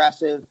 he's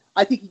aggressive.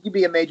 I think he could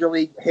be a major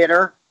league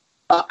hitter.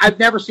 I've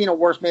never seen a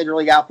worse major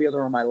league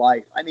outfielder in my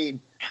life. I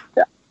mean,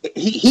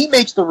 he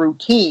makes the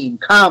routine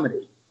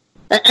comedy.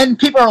 And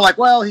people are like,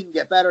 well, he can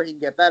get better, he can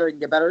get better, he can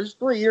get better. It's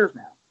 3 years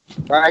now,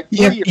 right?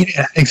 3 years.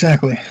 Yeah,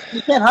 exactly.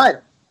 You can't hide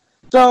him.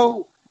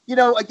 So, you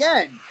know,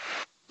 again,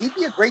 he'd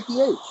be a great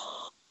DH.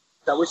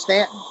 So is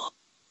Stanton.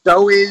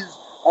 So is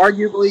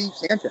arguably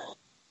Sanchez.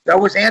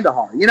 So is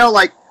Andujar. You know,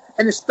 like,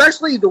 and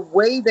especially the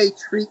way they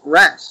treat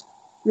rest.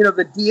 You know,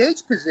 the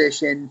DH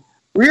position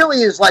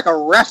really is like a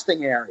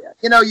resting area.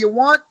 You know, you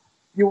want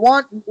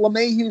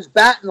LeMahieu's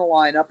bat in the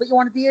lineup, but you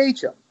want to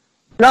DH him.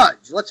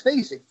 Judge, let's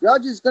face it,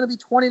 Judge is going to be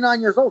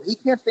 29 years old. He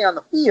can't stay on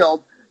the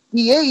field.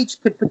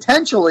 DH could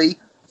potentially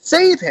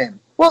save him.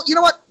 Well, you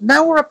know what?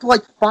 Now we're up to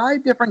like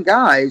 5 different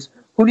guys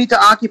who need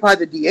to occupy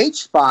the DH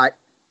spot,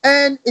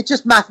 and it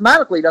just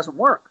mathematically doesn't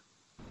work.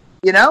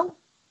 You know?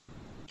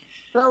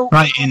 So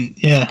Right, and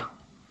yeah.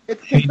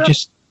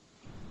 it's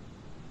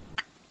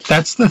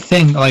That's the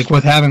thing, like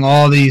with having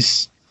all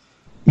these,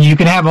 you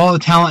can have all the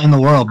talent in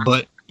the world,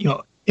 but you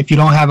know, if you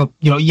don't have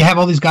you have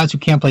all these guys who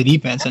can't play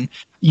defense, and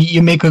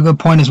you make a good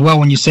point as well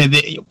when you say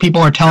that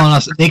people are telling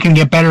us they can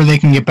get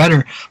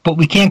better, but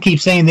we can't keep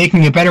saying they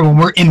can get better when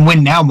we're in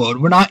win now mode.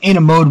 We're not in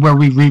a mode where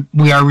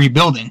we are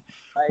rebuilding.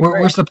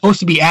 We're supposed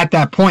to be at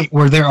that point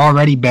where they're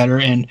already better,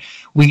 and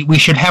we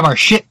should have our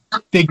shit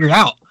figured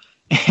out.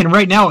 And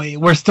right now,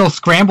 we're still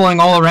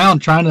scrambling all around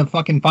trying to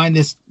fucking find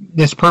this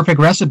perfect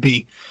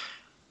recipe.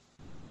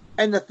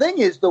 And the thing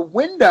is, the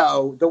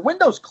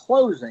window's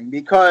closing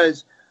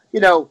because,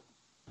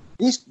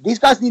 these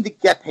guys need to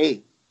get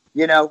paid.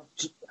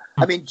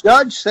 I mean,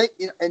 Judge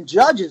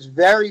is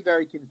very,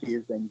 very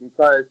confusing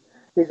because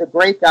he's a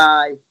great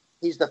guy.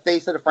 He's the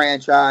face of the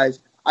franchise.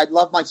 I'd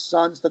love my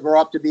sons to grow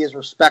up to be as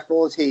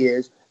respectful as he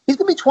is. He's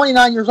going to be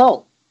 29 years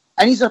old,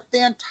 and he's a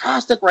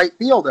fantastic right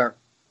fielder.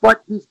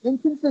 But he's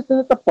inconsistent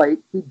at the plate.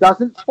 He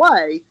doesn't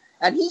play,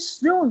 and he's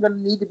soon going to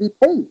need to be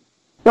paid.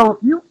 So if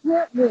you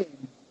can't win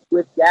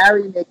with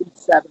Gary making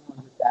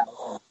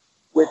 $700,000,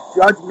 with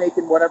Judge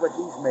making whatever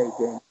he's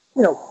making,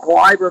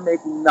 Kleiber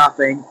making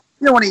nothing,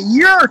 in a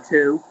year or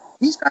two,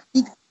 these guys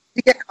need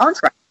to get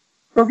contracts.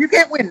 So if you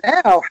can't win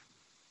now,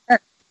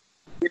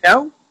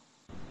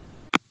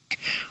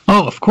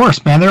 Oh, of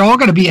course, man. They're all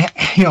going to be,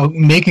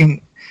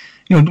 making,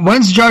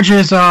 when's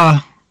Judge's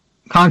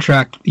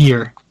contract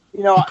year?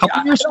 A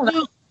couple years ago.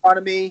 In front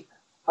of me,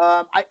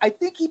 I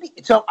think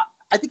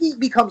he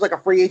becomes like a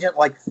free agent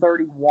like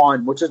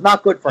 31, which is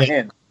not good for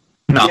him.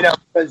 No,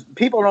 because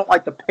people don't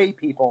like to pay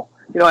people,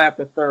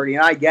 after 30,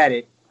 and I get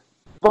it.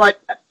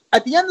 But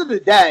at the end of the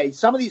day,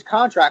 some of these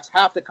contracts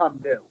have to come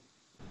due.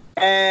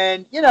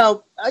 And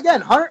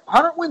again,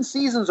 100 win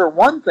seasons are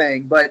one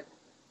thing, but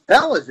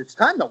fellas, it's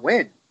time to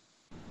win.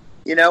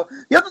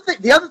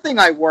 The other thing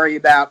I worry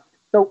about.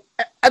 So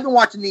I've been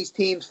watching these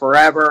teams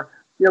forever.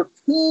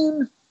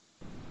 Teams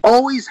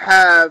always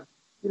have,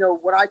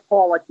 what I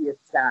call like the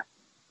assassin,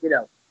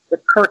 the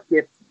Kirk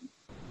Gibson,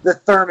 the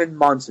Thurman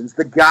Munsons,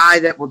 the guy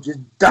that will just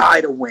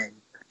die to win,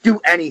 do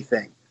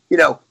anything.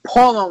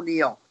 Paul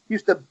O'Neill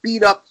used to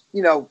beat up,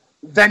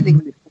 vending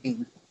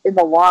machines in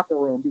the locker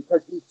room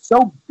because he's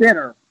so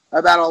bitter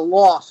about a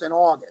loss in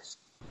August.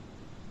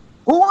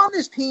 Who on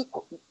this team,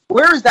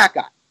 where is that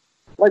guy?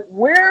 Like,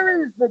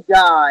 where is the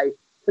guy?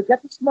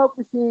 Forget the smoke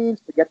machines,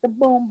 forget the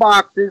boom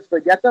boxes,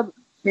 forget the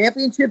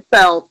championship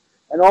belt,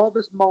 and all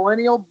this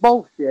millennial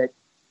bullshit.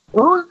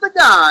 Who's the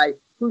guy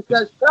who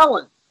says,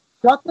 fellas,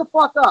 shut the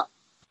fuck up.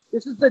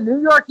 This is the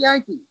New York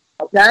Yankees,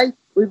 okay?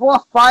 We've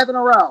lost 5 in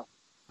a row.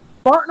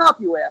 Smarten up,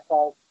 you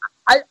asshole.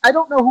 I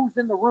don't know who's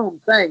in the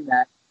room saying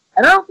that.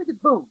 And I don't think it's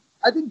Boone.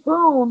 I think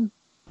Boone's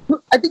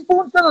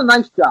done a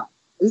nice job.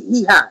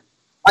 He has.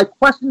 I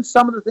question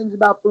some of the things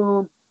about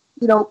Boone.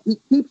 He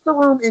keeps the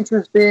room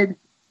interested.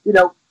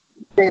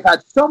 They've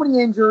had so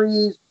many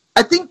injuries.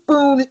 I think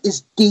Boone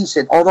is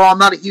decent, although I'm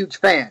not a huge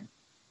fan.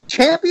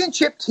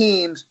 Championship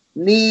teams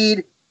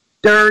need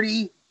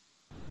dirty,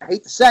 I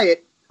hate to say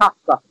it,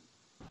 cocksuckers.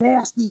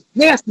 Nasty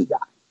guys.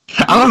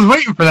 I was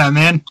waiting for that,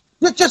 man.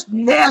 They're just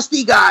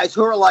nasty guys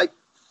who are like,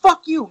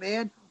 fuck you,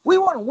 man. We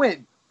want to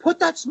win. Put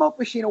that smoke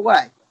machine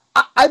away.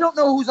 I don't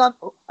know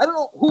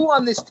who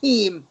on this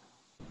team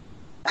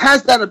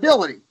has that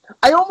ability.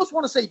 I almost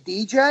want to say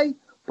DJ,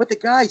 but the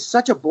guy's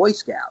such a Boy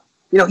Scout.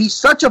 He's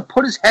such a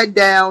put his head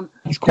down,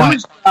 do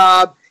his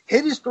job,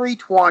 hit his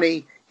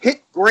 320,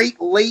 hit great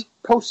late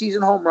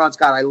postseason home runs.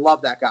 God, I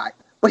love that guy.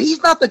 But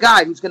he's not the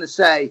guy who's going to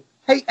say,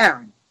 hey,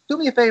 Aaron, do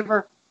me a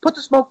favor. Put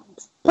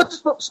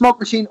the smoke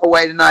machine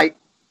away tonight.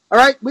 All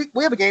right?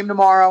 We have a game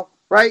tomorrow,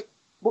 right?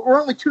 But we're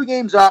only 2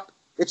 games up.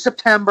 It's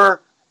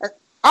September. And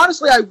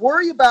honestly, I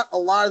worry about a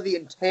lot of the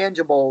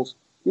intangibles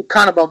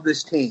kind of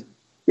this team.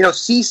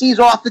 CeCe's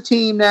off the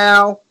team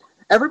now.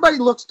 Everybody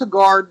looks to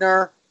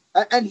Gardner.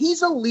 And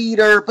he's a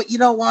leader, but you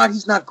know what?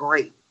 He's not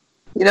great.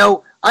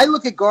 I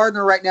look at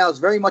Gardner right now as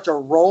very much a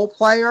role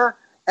player,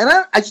 and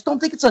I just don't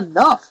think it's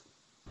enough,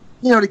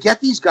 to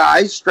get these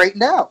guys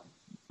straightened out.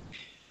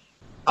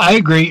 I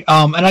agree.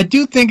 And I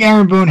do think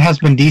Aaron Boone has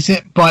been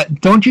decent,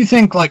 but don't you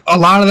think like a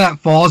lot of that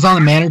falls on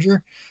the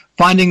manager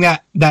finding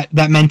that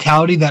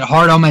mentality, that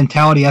hard-on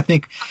mentality? I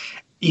think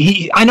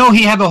I know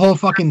he had the whole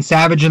fucking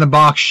savage in the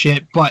box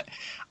shit, but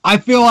I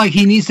feel like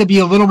he needs to be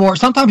a little more.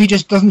 Sometimes he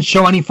just doesn't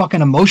show any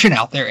fucking emotion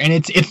out there, and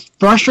it's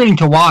frustrating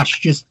to watch.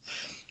 Just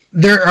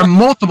there are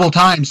multiple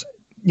times,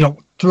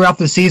 throughout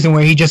the season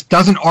where he just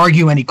doesn't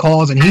argue any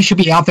calls, and he should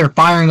be out there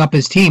firing up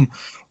his team.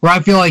 Where I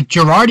feel like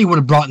Girardi would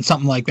have brought in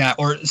something like that,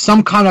 or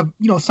some kind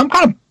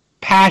of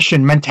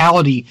passion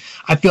mentality.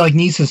 I feel like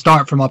needs to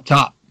start from up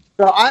top.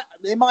 So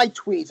in my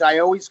tweets, I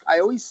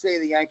always say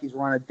the Yankees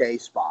were on a day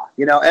spa.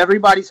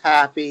 Everybody's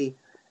happy.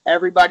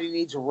 Everybody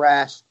needs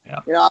rest.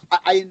 Yeah.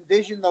 I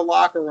envision the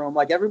locker room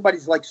like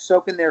everybody's like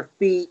soaking their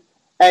feet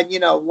and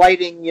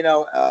lighting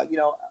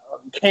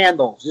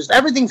candles. Just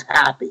everything's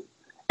happy.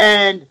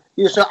 And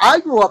so I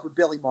grew up with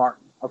Billy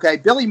Martin. Okay,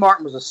 Billy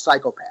Martin was a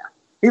psychopath.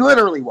 He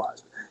literally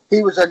was.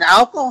 He was an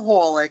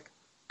alcoholic,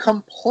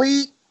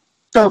 complete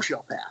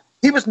sociopath.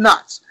 He was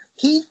nuts.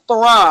 He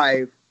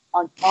thrived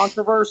on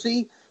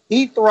controversy.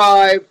 He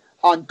thrived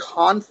on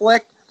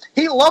conflict.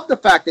 He loved the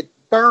fact that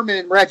Thurman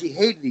and Reggie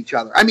hated each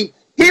other. I mean,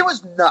 he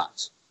was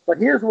nuts. But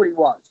here's what he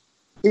was.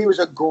 He was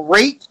a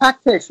great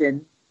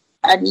tactician,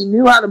 and he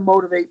knew how to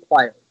motivate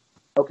players.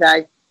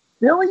 Okay?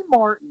 Billy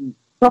Martin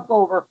took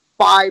over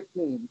 5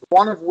 teams,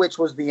 one of which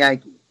was the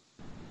Yankees.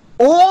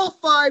 All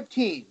 5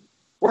 teams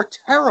were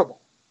terrible.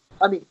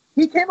 I mean,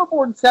 he came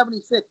aboard in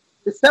 76.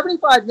 The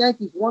 75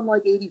 Yankees won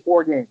like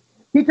 84 games.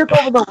 He took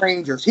over the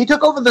Rangers. He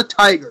took over the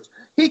Tigers.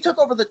 He took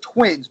over the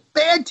Twins.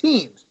 Bad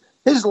teams.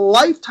 His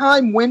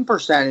lifetime win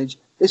percentage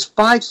is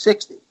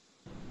 .560.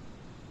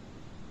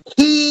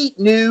 He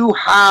knew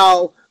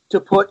how to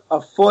put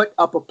a foot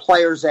up a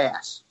player's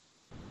ass.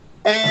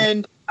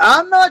 And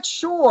I'm not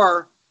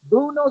sure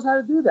Boo knows how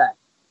to do that.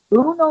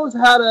 Boo knows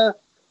how to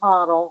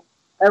coddle.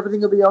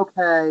 Everything will be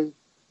okay.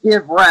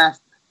 Give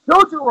rest.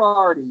 Joe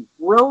Girardi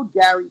rode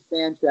Gary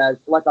Sanchez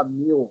like a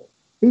mule.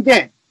 He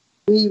did.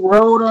 He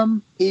rode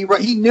him. He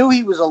knew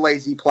he was a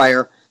lazy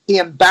player. He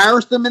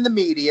embarrassed him in the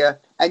media.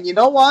 And you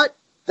know what?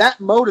 That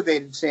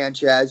motivated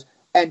Sanchez.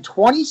 And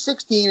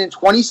 2016 and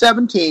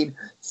 2017,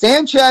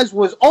 Sanchez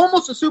was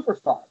almost a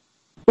superstar.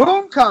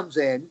 Boone comes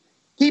in.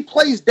 He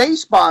plays day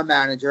spa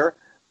manager.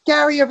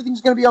 Gary,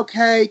 everything's going to be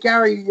okay.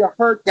 Gary, you're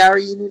hurt.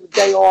 Gary, you need a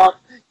day off.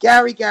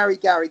 Gary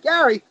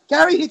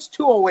hits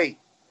 208.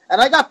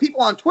 And I got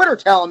people on Twitter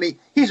telling me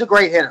he's a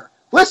great hitter.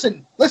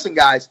 Listen,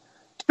 guys.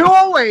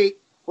 208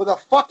 with a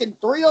fucking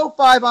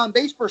 305 on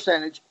base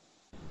percentage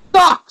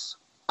sucks.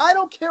 I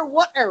don't care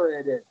what era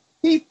it is.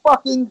 He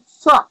fucking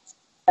sucks.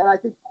 And I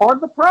think part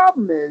of the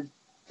problem is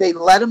they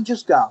let him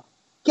just go.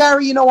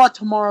 Gary, you know what?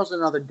 Tomorrow's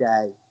another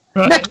day.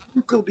 Right. Next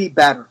week will be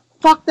better.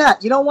 Fuck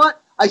that. You know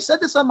what? I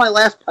said this on my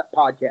last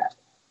podcast.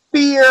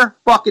 Fear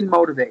fucking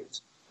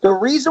motivates. The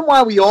reason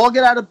why we all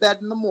get out of bed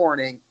in the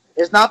morning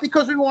is not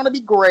because we want to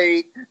be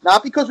great,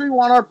 not because we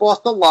want our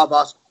boss to love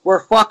us. We're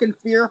fucking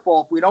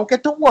fearful. If we don't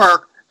get to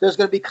work, there's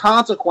going to be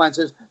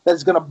consequences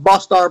that's going to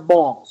bust our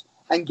balls.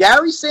 And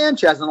Gary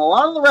Sanchez and a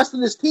lot of the rest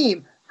of this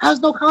team has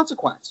no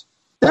consequence.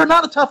 They're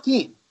not a tough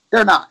team.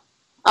 They're not.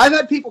 I've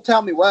had people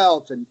tell me,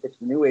 well, it's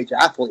a new age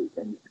athlete,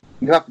 and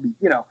you have to be,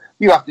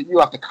 you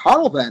have to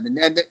coddle them.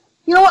 And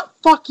you know what?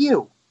 Fuck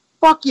you.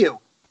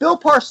 Bill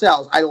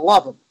Parcells, I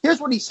love him. Here's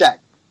what he said.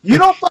 You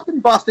don't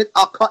fucking bust it,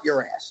 I'll cut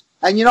your ass.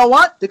 And you know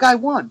what? The guy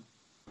won.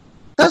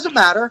 Doesn't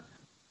matter.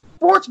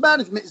 Sports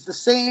management is the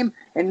same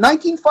in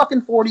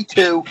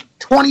 1942,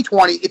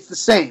 2020. It's the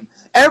same.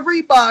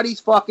 Everybody's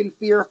fucking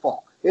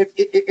fearful.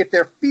 If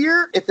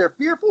they're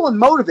fearful and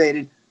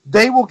motivated,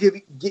 they will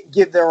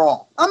give their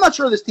all. I'm not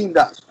sure this team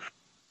does.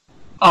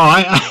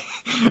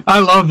 Oh, I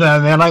love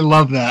that, man. I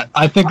love that.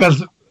 I think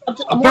that's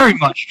very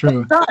much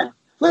true.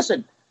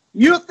 Listen,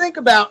 you think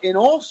about in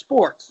all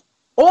sports,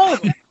 all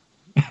of them,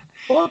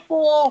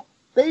 football,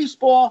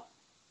 baseball,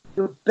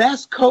 the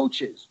best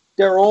coaches,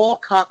 they're all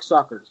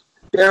cocksuckers.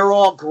 They're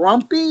all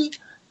grumpy.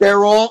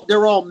 They're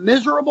all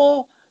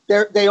miserable.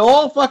 They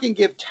all fucking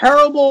give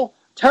terrible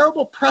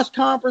press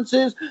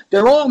conferences.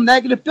 They're all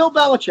negative. Bill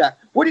Belichick,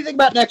 what do you think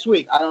about next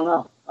week? I don't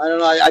know.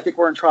 I think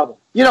we're in trouble.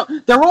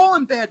 They're all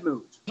in bad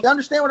moods. You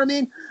understand what I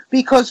mean?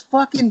 Because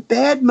fucking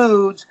bad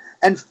moods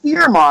and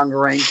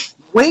fear-mongering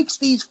wakes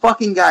these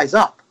fucking guys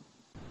up.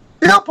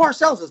 Bill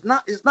Parcells is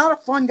not a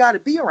fun guy to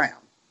be around.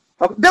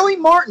 Billy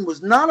Martin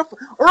was not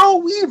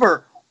Earl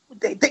Weaver.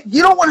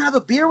 You don't want to have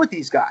a beer with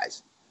these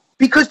guys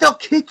because they'll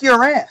kick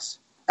your ass.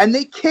 And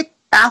they kick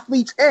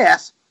athletes'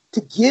 ass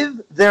to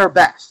give their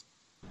best.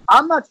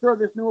 I'm not sure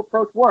this new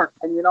approach works.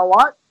 And you know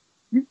what?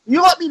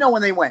 You let me know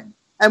when they win.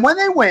 And when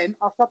they win,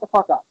 I'll shut the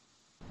fuck up.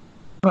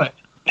 Right.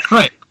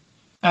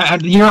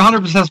 You're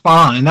 100%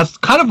 spot on. And that's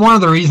kind of one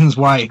of the reasons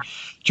why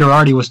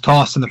Girardi was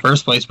tossed in the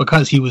first place,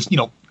 because he was,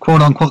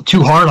 quote unquote,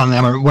 too hard on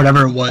them or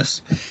whatever it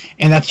was.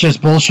 And that's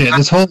just bullshit.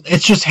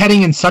 It's just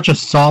heading in such a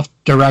soft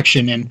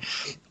direction. And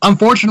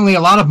unfortunately, a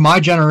lot of my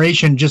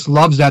generation just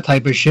loves that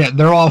type of shit.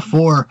 They're all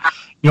for,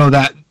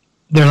 that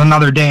there's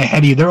another day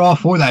ahead of you. They're all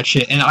for that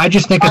shit. And I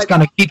just think it's going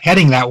to keep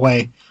heading that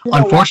way,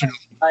 unfortunately.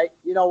 Why?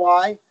 You know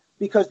why?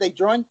 Because they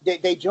joined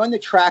the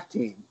track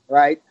team,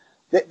 right?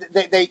 They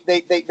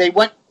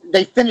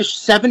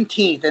finished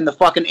 17th in the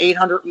fucking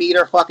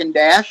 800-meter fucking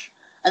dash,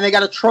 and they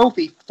got a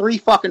trophy 3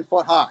 fucking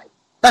foot high.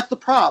 That's the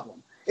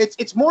problem.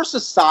 It's more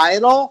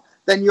societal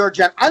than your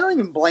gen. I don't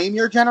even blame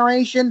your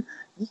generation.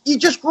 You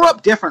just grew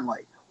up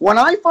differently. When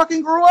I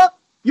fucking grew up,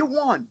 you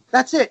won.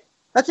 That's it.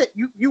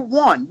 You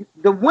won.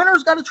 The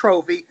winner's got a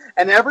trophy,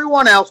 and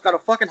everyone else got a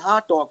fucking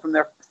hot dog from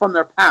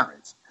their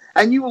parents.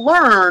 And you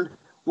learned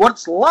what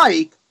it's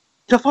like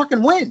to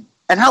fucking win,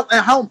 and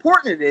how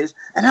important it is,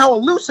 and how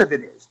elusive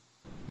it is.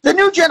 The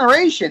new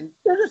generation,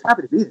 they're just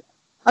happy to be there.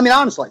 I mean,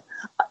 honestly,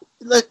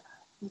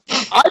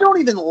 I don't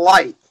even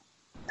like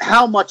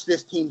how much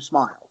this team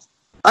smiles.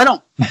 I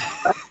don't.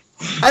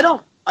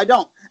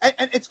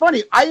 And it's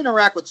funny, I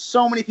interact with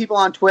so many people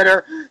on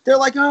Twitter. They're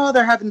like, oh,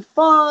 they're having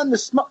fun.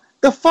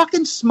 The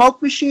fucking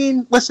smoke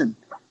machine. Listen,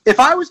 if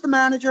I was the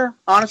manager,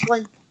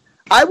 honestly,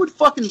 I would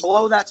fucking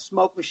blow that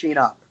smoke machine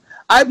up.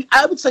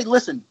 I would say,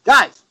 listen,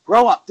 guys,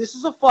 grow up. This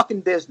is a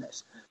fucking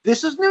business.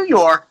 This is New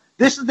York.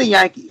 This is the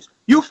Yankees.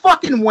 You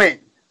fucking win.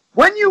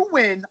 When you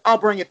win, I'll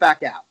bring it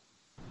back out.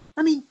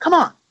 I mean, come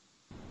on.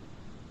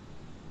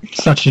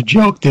 Such a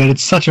joke, dude.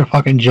 It's such a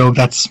fucking joke.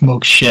 That's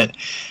smoke shit.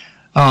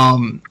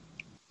 What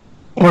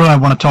do I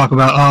want to talk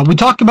about? We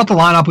talked about the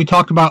lineup. We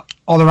talked about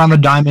all around the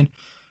diamond.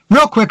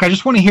 Real quick, I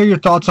just want to hear your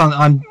thoughts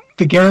on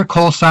the Gerrit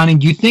Cole signing.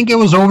 Do you think it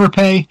was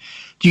overpay?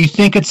 Do you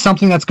think it's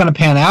something that's going to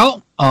pan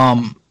out? How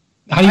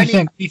do you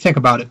think? What do you think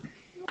about it?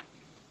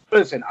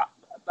 Listen,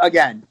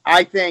 again,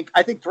 I think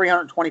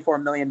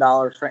 $324 million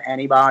for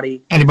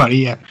anybody. Anybody,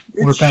 yeah,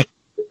 overpay.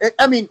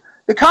 I mean,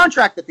 the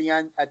contract at the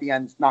end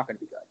is not going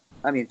to be good.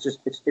 I mean,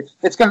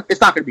 it's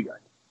not going to be good.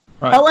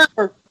 Right.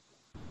 However,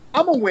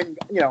 I'm a win.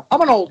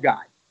 I'm an old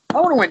guy. I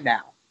want to win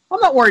now. I'm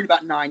not worried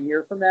about 9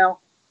 years from now.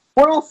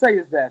 What I'll say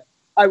is this: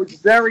 I was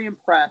very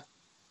impressed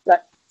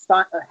that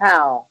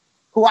Hal,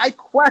 who I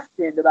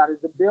questioned about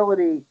his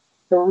ability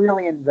to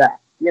really invest.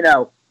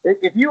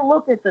 If you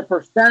look at the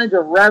percentage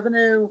of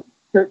revenue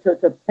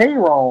to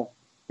payroll,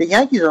 the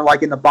Yankees are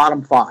like in the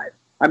bottom 5.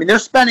 I mean, they're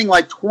spending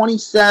like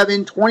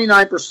 27,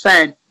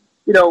 29%,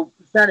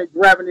 percentage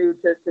revenue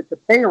to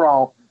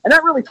payroll, and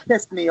that really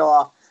pissed me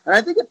off. And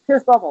I think it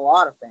pissed off a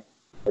lot of things,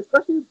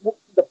 especially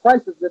the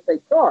prices that they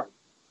charge.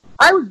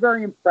 I was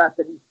very impressed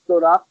that he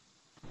stood up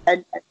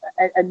and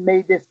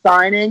made this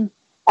signing.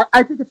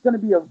 I think it's going to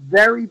be a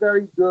very,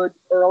 very good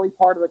early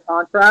part of the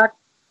contract.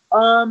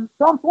 So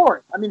I'm for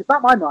it. I mean, it's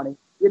not my money.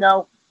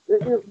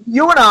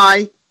 You and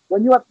I,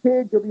 when you have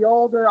kids, you'll be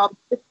older. I'll be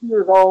 60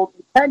 years old.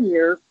 In 10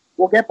 years,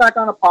 we'll get back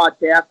on a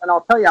podcast, and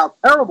I'll tell you how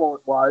terrible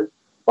it was.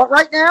 But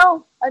right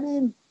now, I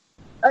mean,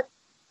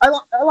 I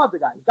love the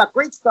guy. He's got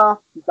great stuff.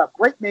 He's got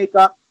great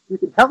makeup. You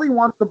can tell he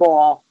wants the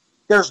ball.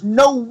 There's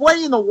no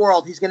way in the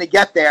world he's going to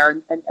get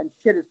there and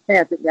shit his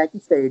pants at Yankee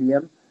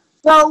Stadium.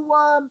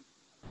 So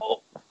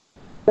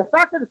the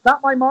fact that it's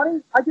not my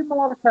money, I give him a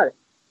lot of credit.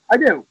 I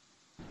do.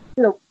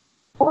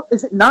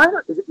 Is it 9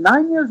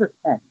 years or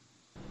 10?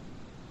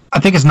 I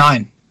think it's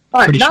 9.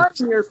 All right, Pretty 9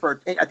 sure. years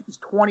for I think he's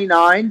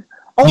 29.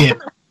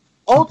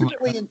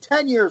 Ultimately, in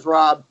 10 years,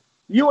 Rob,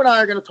 you and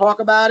I are going to talk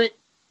about it.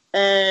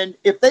 And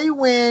if they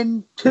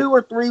win 2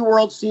 or 3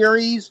 World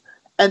Series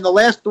and the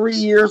last 3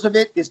 years of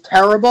it is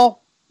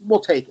terrible,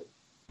 we'll take it.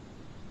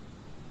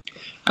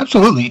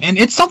 Absolutely. And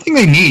it's something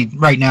they need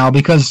right now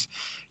because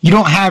you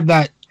don't have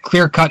that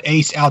clear-cut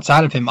ace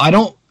outside of him.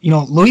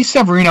 Luis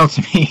Severino,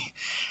 to me,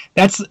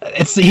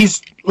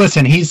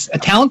 he's a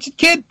talented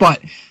kid,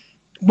 but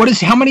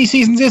how many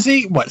seasons is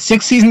he?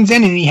 6 seasons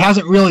in, and he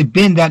hasn't really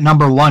been that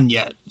number 1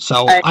 yet.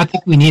 So I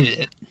think we needed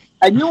it.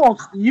 And you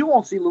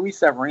won't see Luis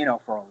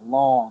Severino for a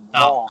long.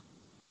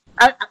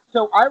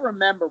 So I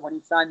remember when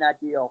he signed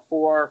that deal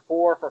for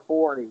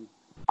 40.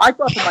 I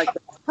thought to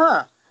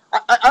myself,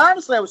 I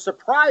honestly was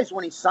surprised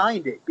when he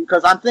signed it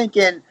because I'm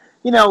thinking,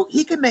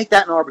 he could make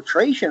that in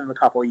arbitration in a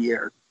couple of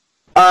years.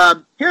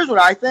 Here's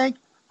what I think.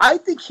 I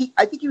think he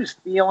was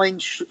feeling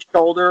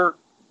shoulder,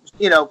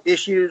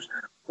 issues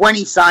when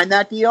he signed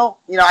that deal.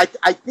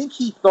 I think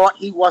he thought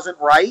he wasn't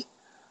right.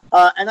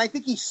 And I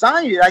think he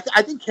signed it.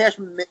 I think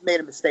Cashman made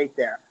a mistake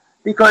there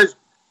because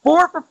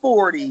 4 for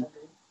 40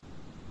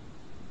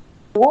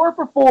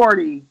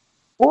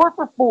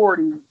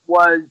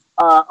 was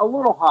a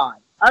little high.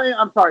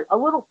 I'm sorry, a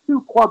little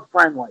too club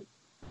friendly.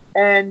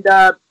 And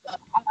I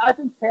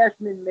think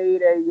Cashman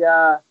made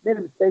a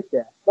mistake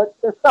there. But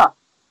there's stuff.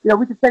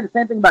 We could say the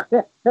same thing about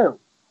Hicks too.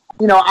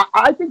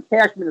 I think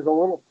Cashman is a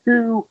little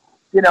too,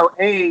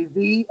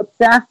 AAV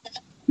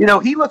obsessed.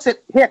 He looks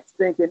at Hicks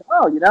thinking,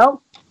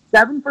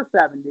 7 for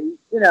 70,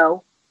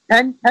 $10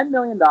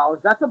 million.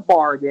 That's a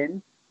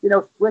bargain.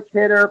 Switch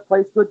hitter,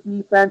 plays good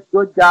defense,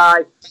 good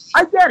guy.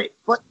 I get it.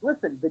 But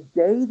listen, the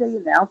day they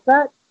announced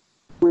that,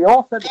 we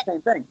all said the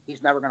same thing.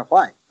 He's never going to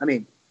play. I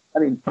mean,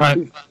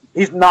 right.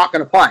 He's not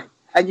going to play.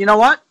 And you know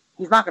what?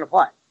 He's not going to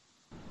play.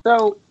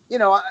 So,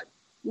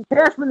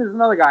 Cashman is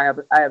another guy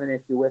I have an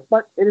issue with,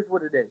 but it is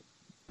what it is.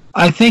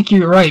 I think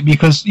you're right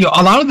because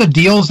a lot of the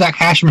deals that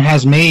Cashman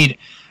has made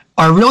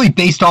are really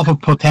based off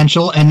of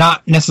potential and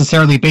not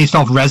necessarily based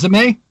off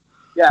resume.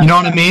 Yeah. You know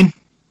what I mean?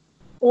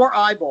 Or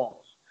eyeballs.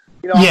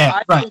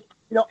 Right. Think,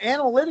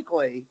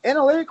 analytically,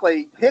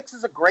 Hicks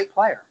is a great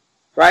player,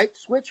 right?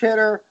 Switch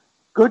hitter,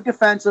 good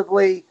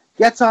defensively,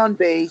 gets on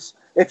base.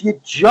 If you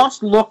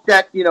just looked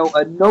at,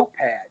 a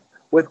notepad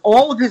with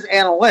all of his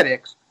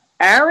analytics,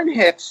 Aaron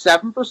Hicks,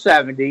 7 for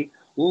 70,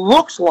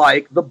 looks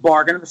like the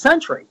bargain of the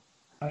century.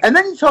 And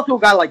then you talk to a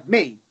guy like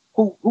me,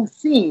 who's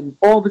seen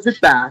all of his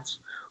at-bats,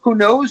 who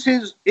knows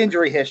his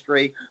injury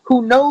history,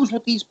 who knows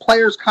what these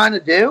players kind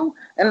of do.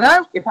 And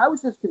if I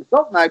was his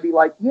consultant, I'd be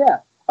like,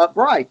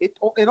 right, it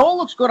all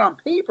looks good on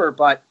paper,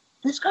 but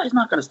this guy's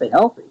not going to stay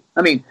healthy.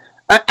 I mean,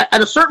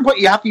 at a certain point,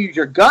 you have to use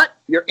your gut,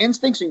 your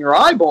instincts, and your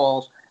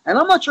eyeballs, and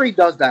I'm not sure he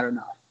does that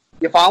enough.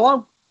 You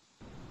follow?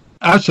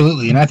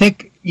 Absolutely. And I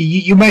think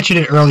you mentioned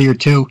it earlier,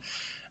 too.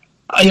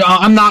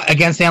 I'm not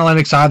against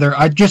analytics either.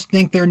 I just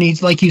think there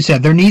needs, like you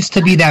said, there needs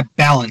to be that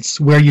balance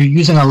where you're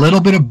using a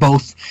little bit of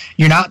both.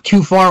 You're not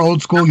too far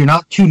old school. You're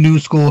not too new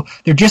school.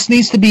 There just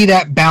needs to be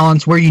that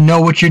balance where you know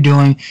what you're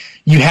doing.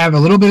 You have a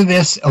little bit of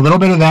this, a little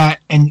bit of that,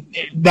 and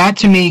that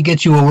to me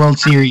gets you a World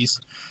Series.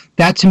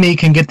 That to me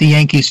can get the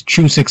Yankees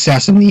true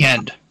success in the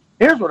end.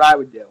 Here's what I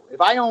would do.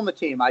 If I own the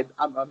team, I'm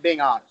being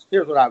honest.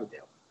 Here's what I would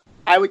do.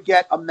 I would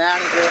get a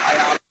manager.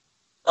 I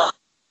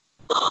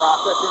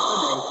process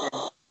information.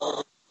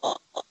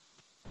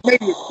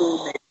 Maybe it's true,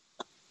 maybe.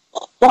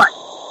 But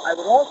I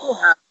would also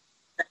have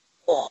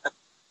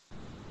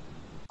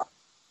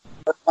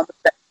on the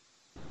bench.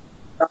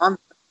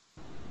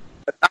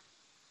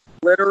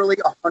 Literally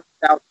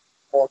 100,000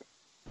 balls.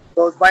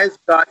 Goes by his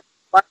gut,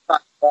 left side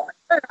ball.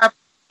 And I have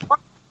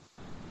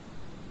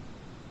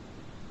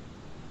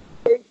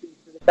the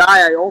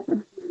guy I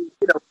ultimately,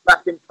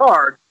 left in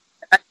charge.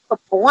 And that's the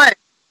blank.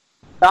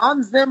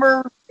 Don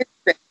Zimmer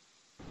instinct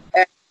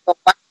and the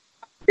lack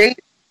of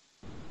data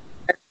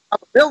and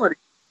ability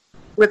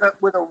with a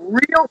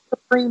real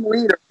supreme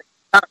leader that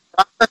kind of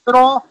process it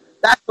all.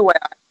 That's the way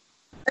I.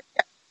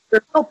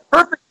 There's no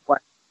perfect plan,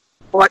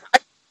 but I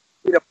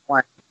need a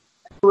plan.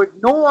 And to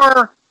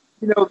ignore,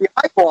 the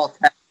eyeball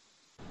test.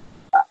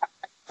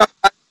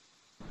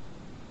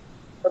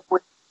 But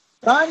with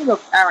the signing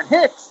of Aaron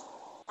Hicks,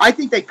 I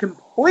think they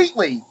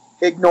completely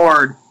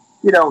ignored,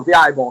 the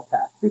eyeball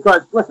test.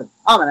 Because listen,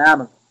 I'm an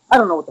amateur. I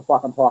don't know what the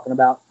fuck I'm talking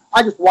about.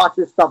 I just watch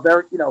this stuff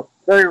very,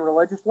 very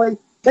religiously.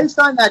 They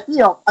signed that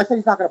deal. I said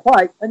he's not going to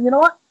play, and you know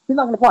what? He's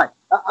not going to play.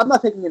 I'm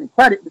not taking any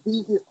credit. It's the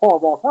easiest call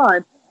of all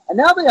time. And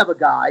now they have a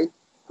guy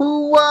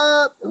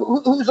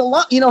who's a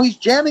lot. He's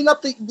jamming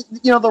up the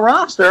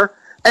roster,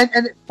 and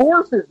it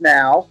forces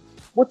now.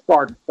 What's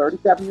Gardner?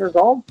 37 years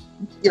old.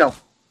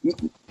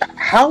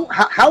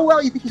 How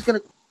well you think he's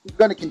going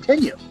to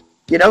continue?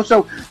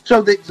 So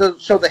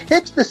the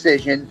Hicks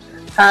decision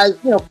has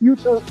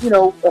future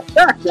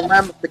effects and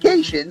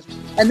ramifications.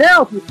 And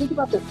now, if you think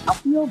about this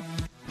outfield,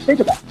 think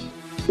about it.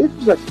 This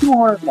is a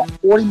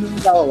 $240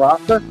 million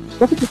roster.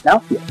 Look at this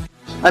outfield.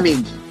 I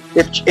mean,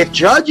 if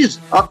Judge is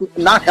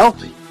not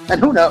healthy, and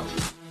who knows?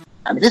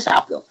 I mean, this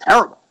outfield's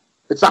terrible.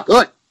 It's not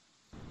good.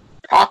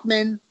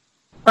 Talkman,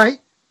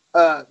 right?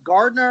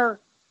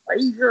 Gardner,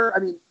 Frazier. I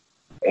mean,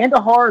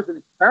 Andujar is an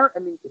experiment. I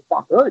mean, it's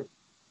not good.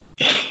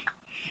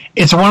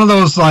 It's one of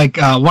those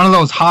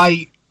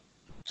high,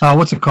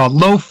 what's it called?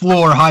 Low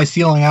floor, high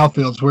ceiling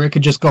outfields where it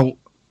could just go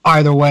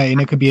either way,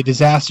 and it could be a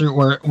disaster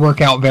or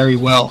work out very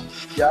well.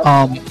 Yep.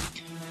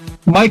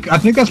 Mike, I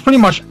think that's pretty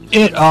much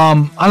it. I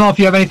don't know if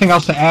you have anything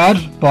else to add,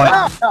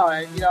 but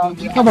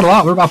we covered a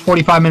lot. We're about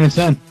 45 minutes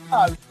in.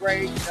 Oh, it was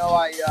great.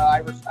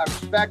 I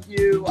respect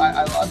you.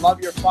 I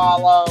love your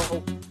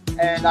follow,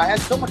 and I had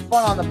so much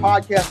fun on the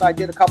podcast I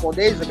did a couple of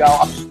days ago.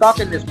 I'm stuck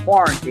in this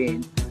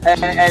quarantine,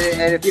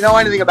 and if you know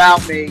anything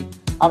about me,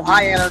 I'm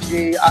high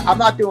energy. I'm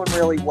not doing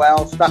really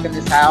well stuck in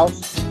this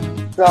house.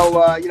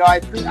 So, I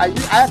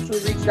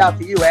actually reached out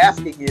to you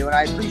asking you, and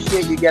I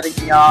appreciate you getting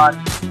me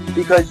on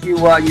because you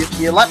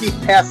let me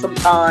pass some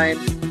time,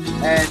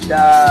 and,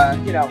 I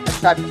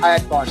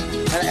had fun.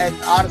 And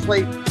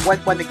honestly,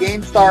 when the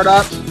games start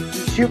up, you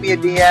shoot me a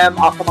DM,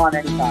 I'll come on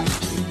anytime.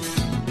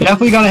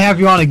 Definitely got to have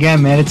you on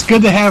again, man. It's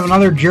good to have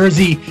another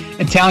Jersey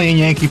Italian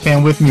Yankee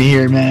fan with me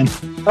here, man.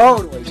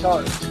 Totally.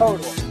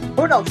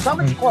 Who knows?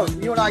 Summer's close.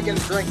 You and I get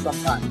a drink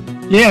sometime.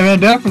 Yeah, man,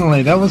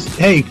 definitely.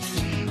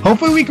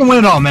 Hopefully we can win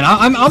it all, man.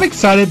 I'm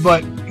excited,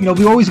 but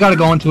we always got to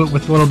go into it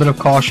with a little bit of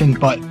caution.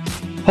 But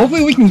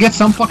hopefully we can get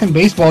some fucking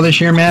baseball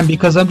this year, man.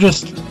 Because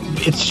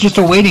it's just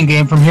a waiting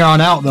game from here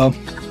on out, though.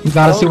 We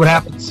got to see what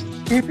happens.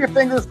 Keep your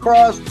fingers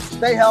crossed.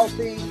 Stay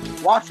healthy.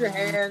 Wash your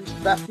hands.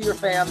 Best to your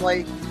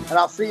family. And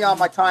I'll see you on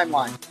my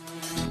timeline.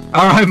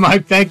 All right,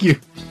 Mike. Thank you.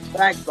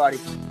 Thanks, buddy.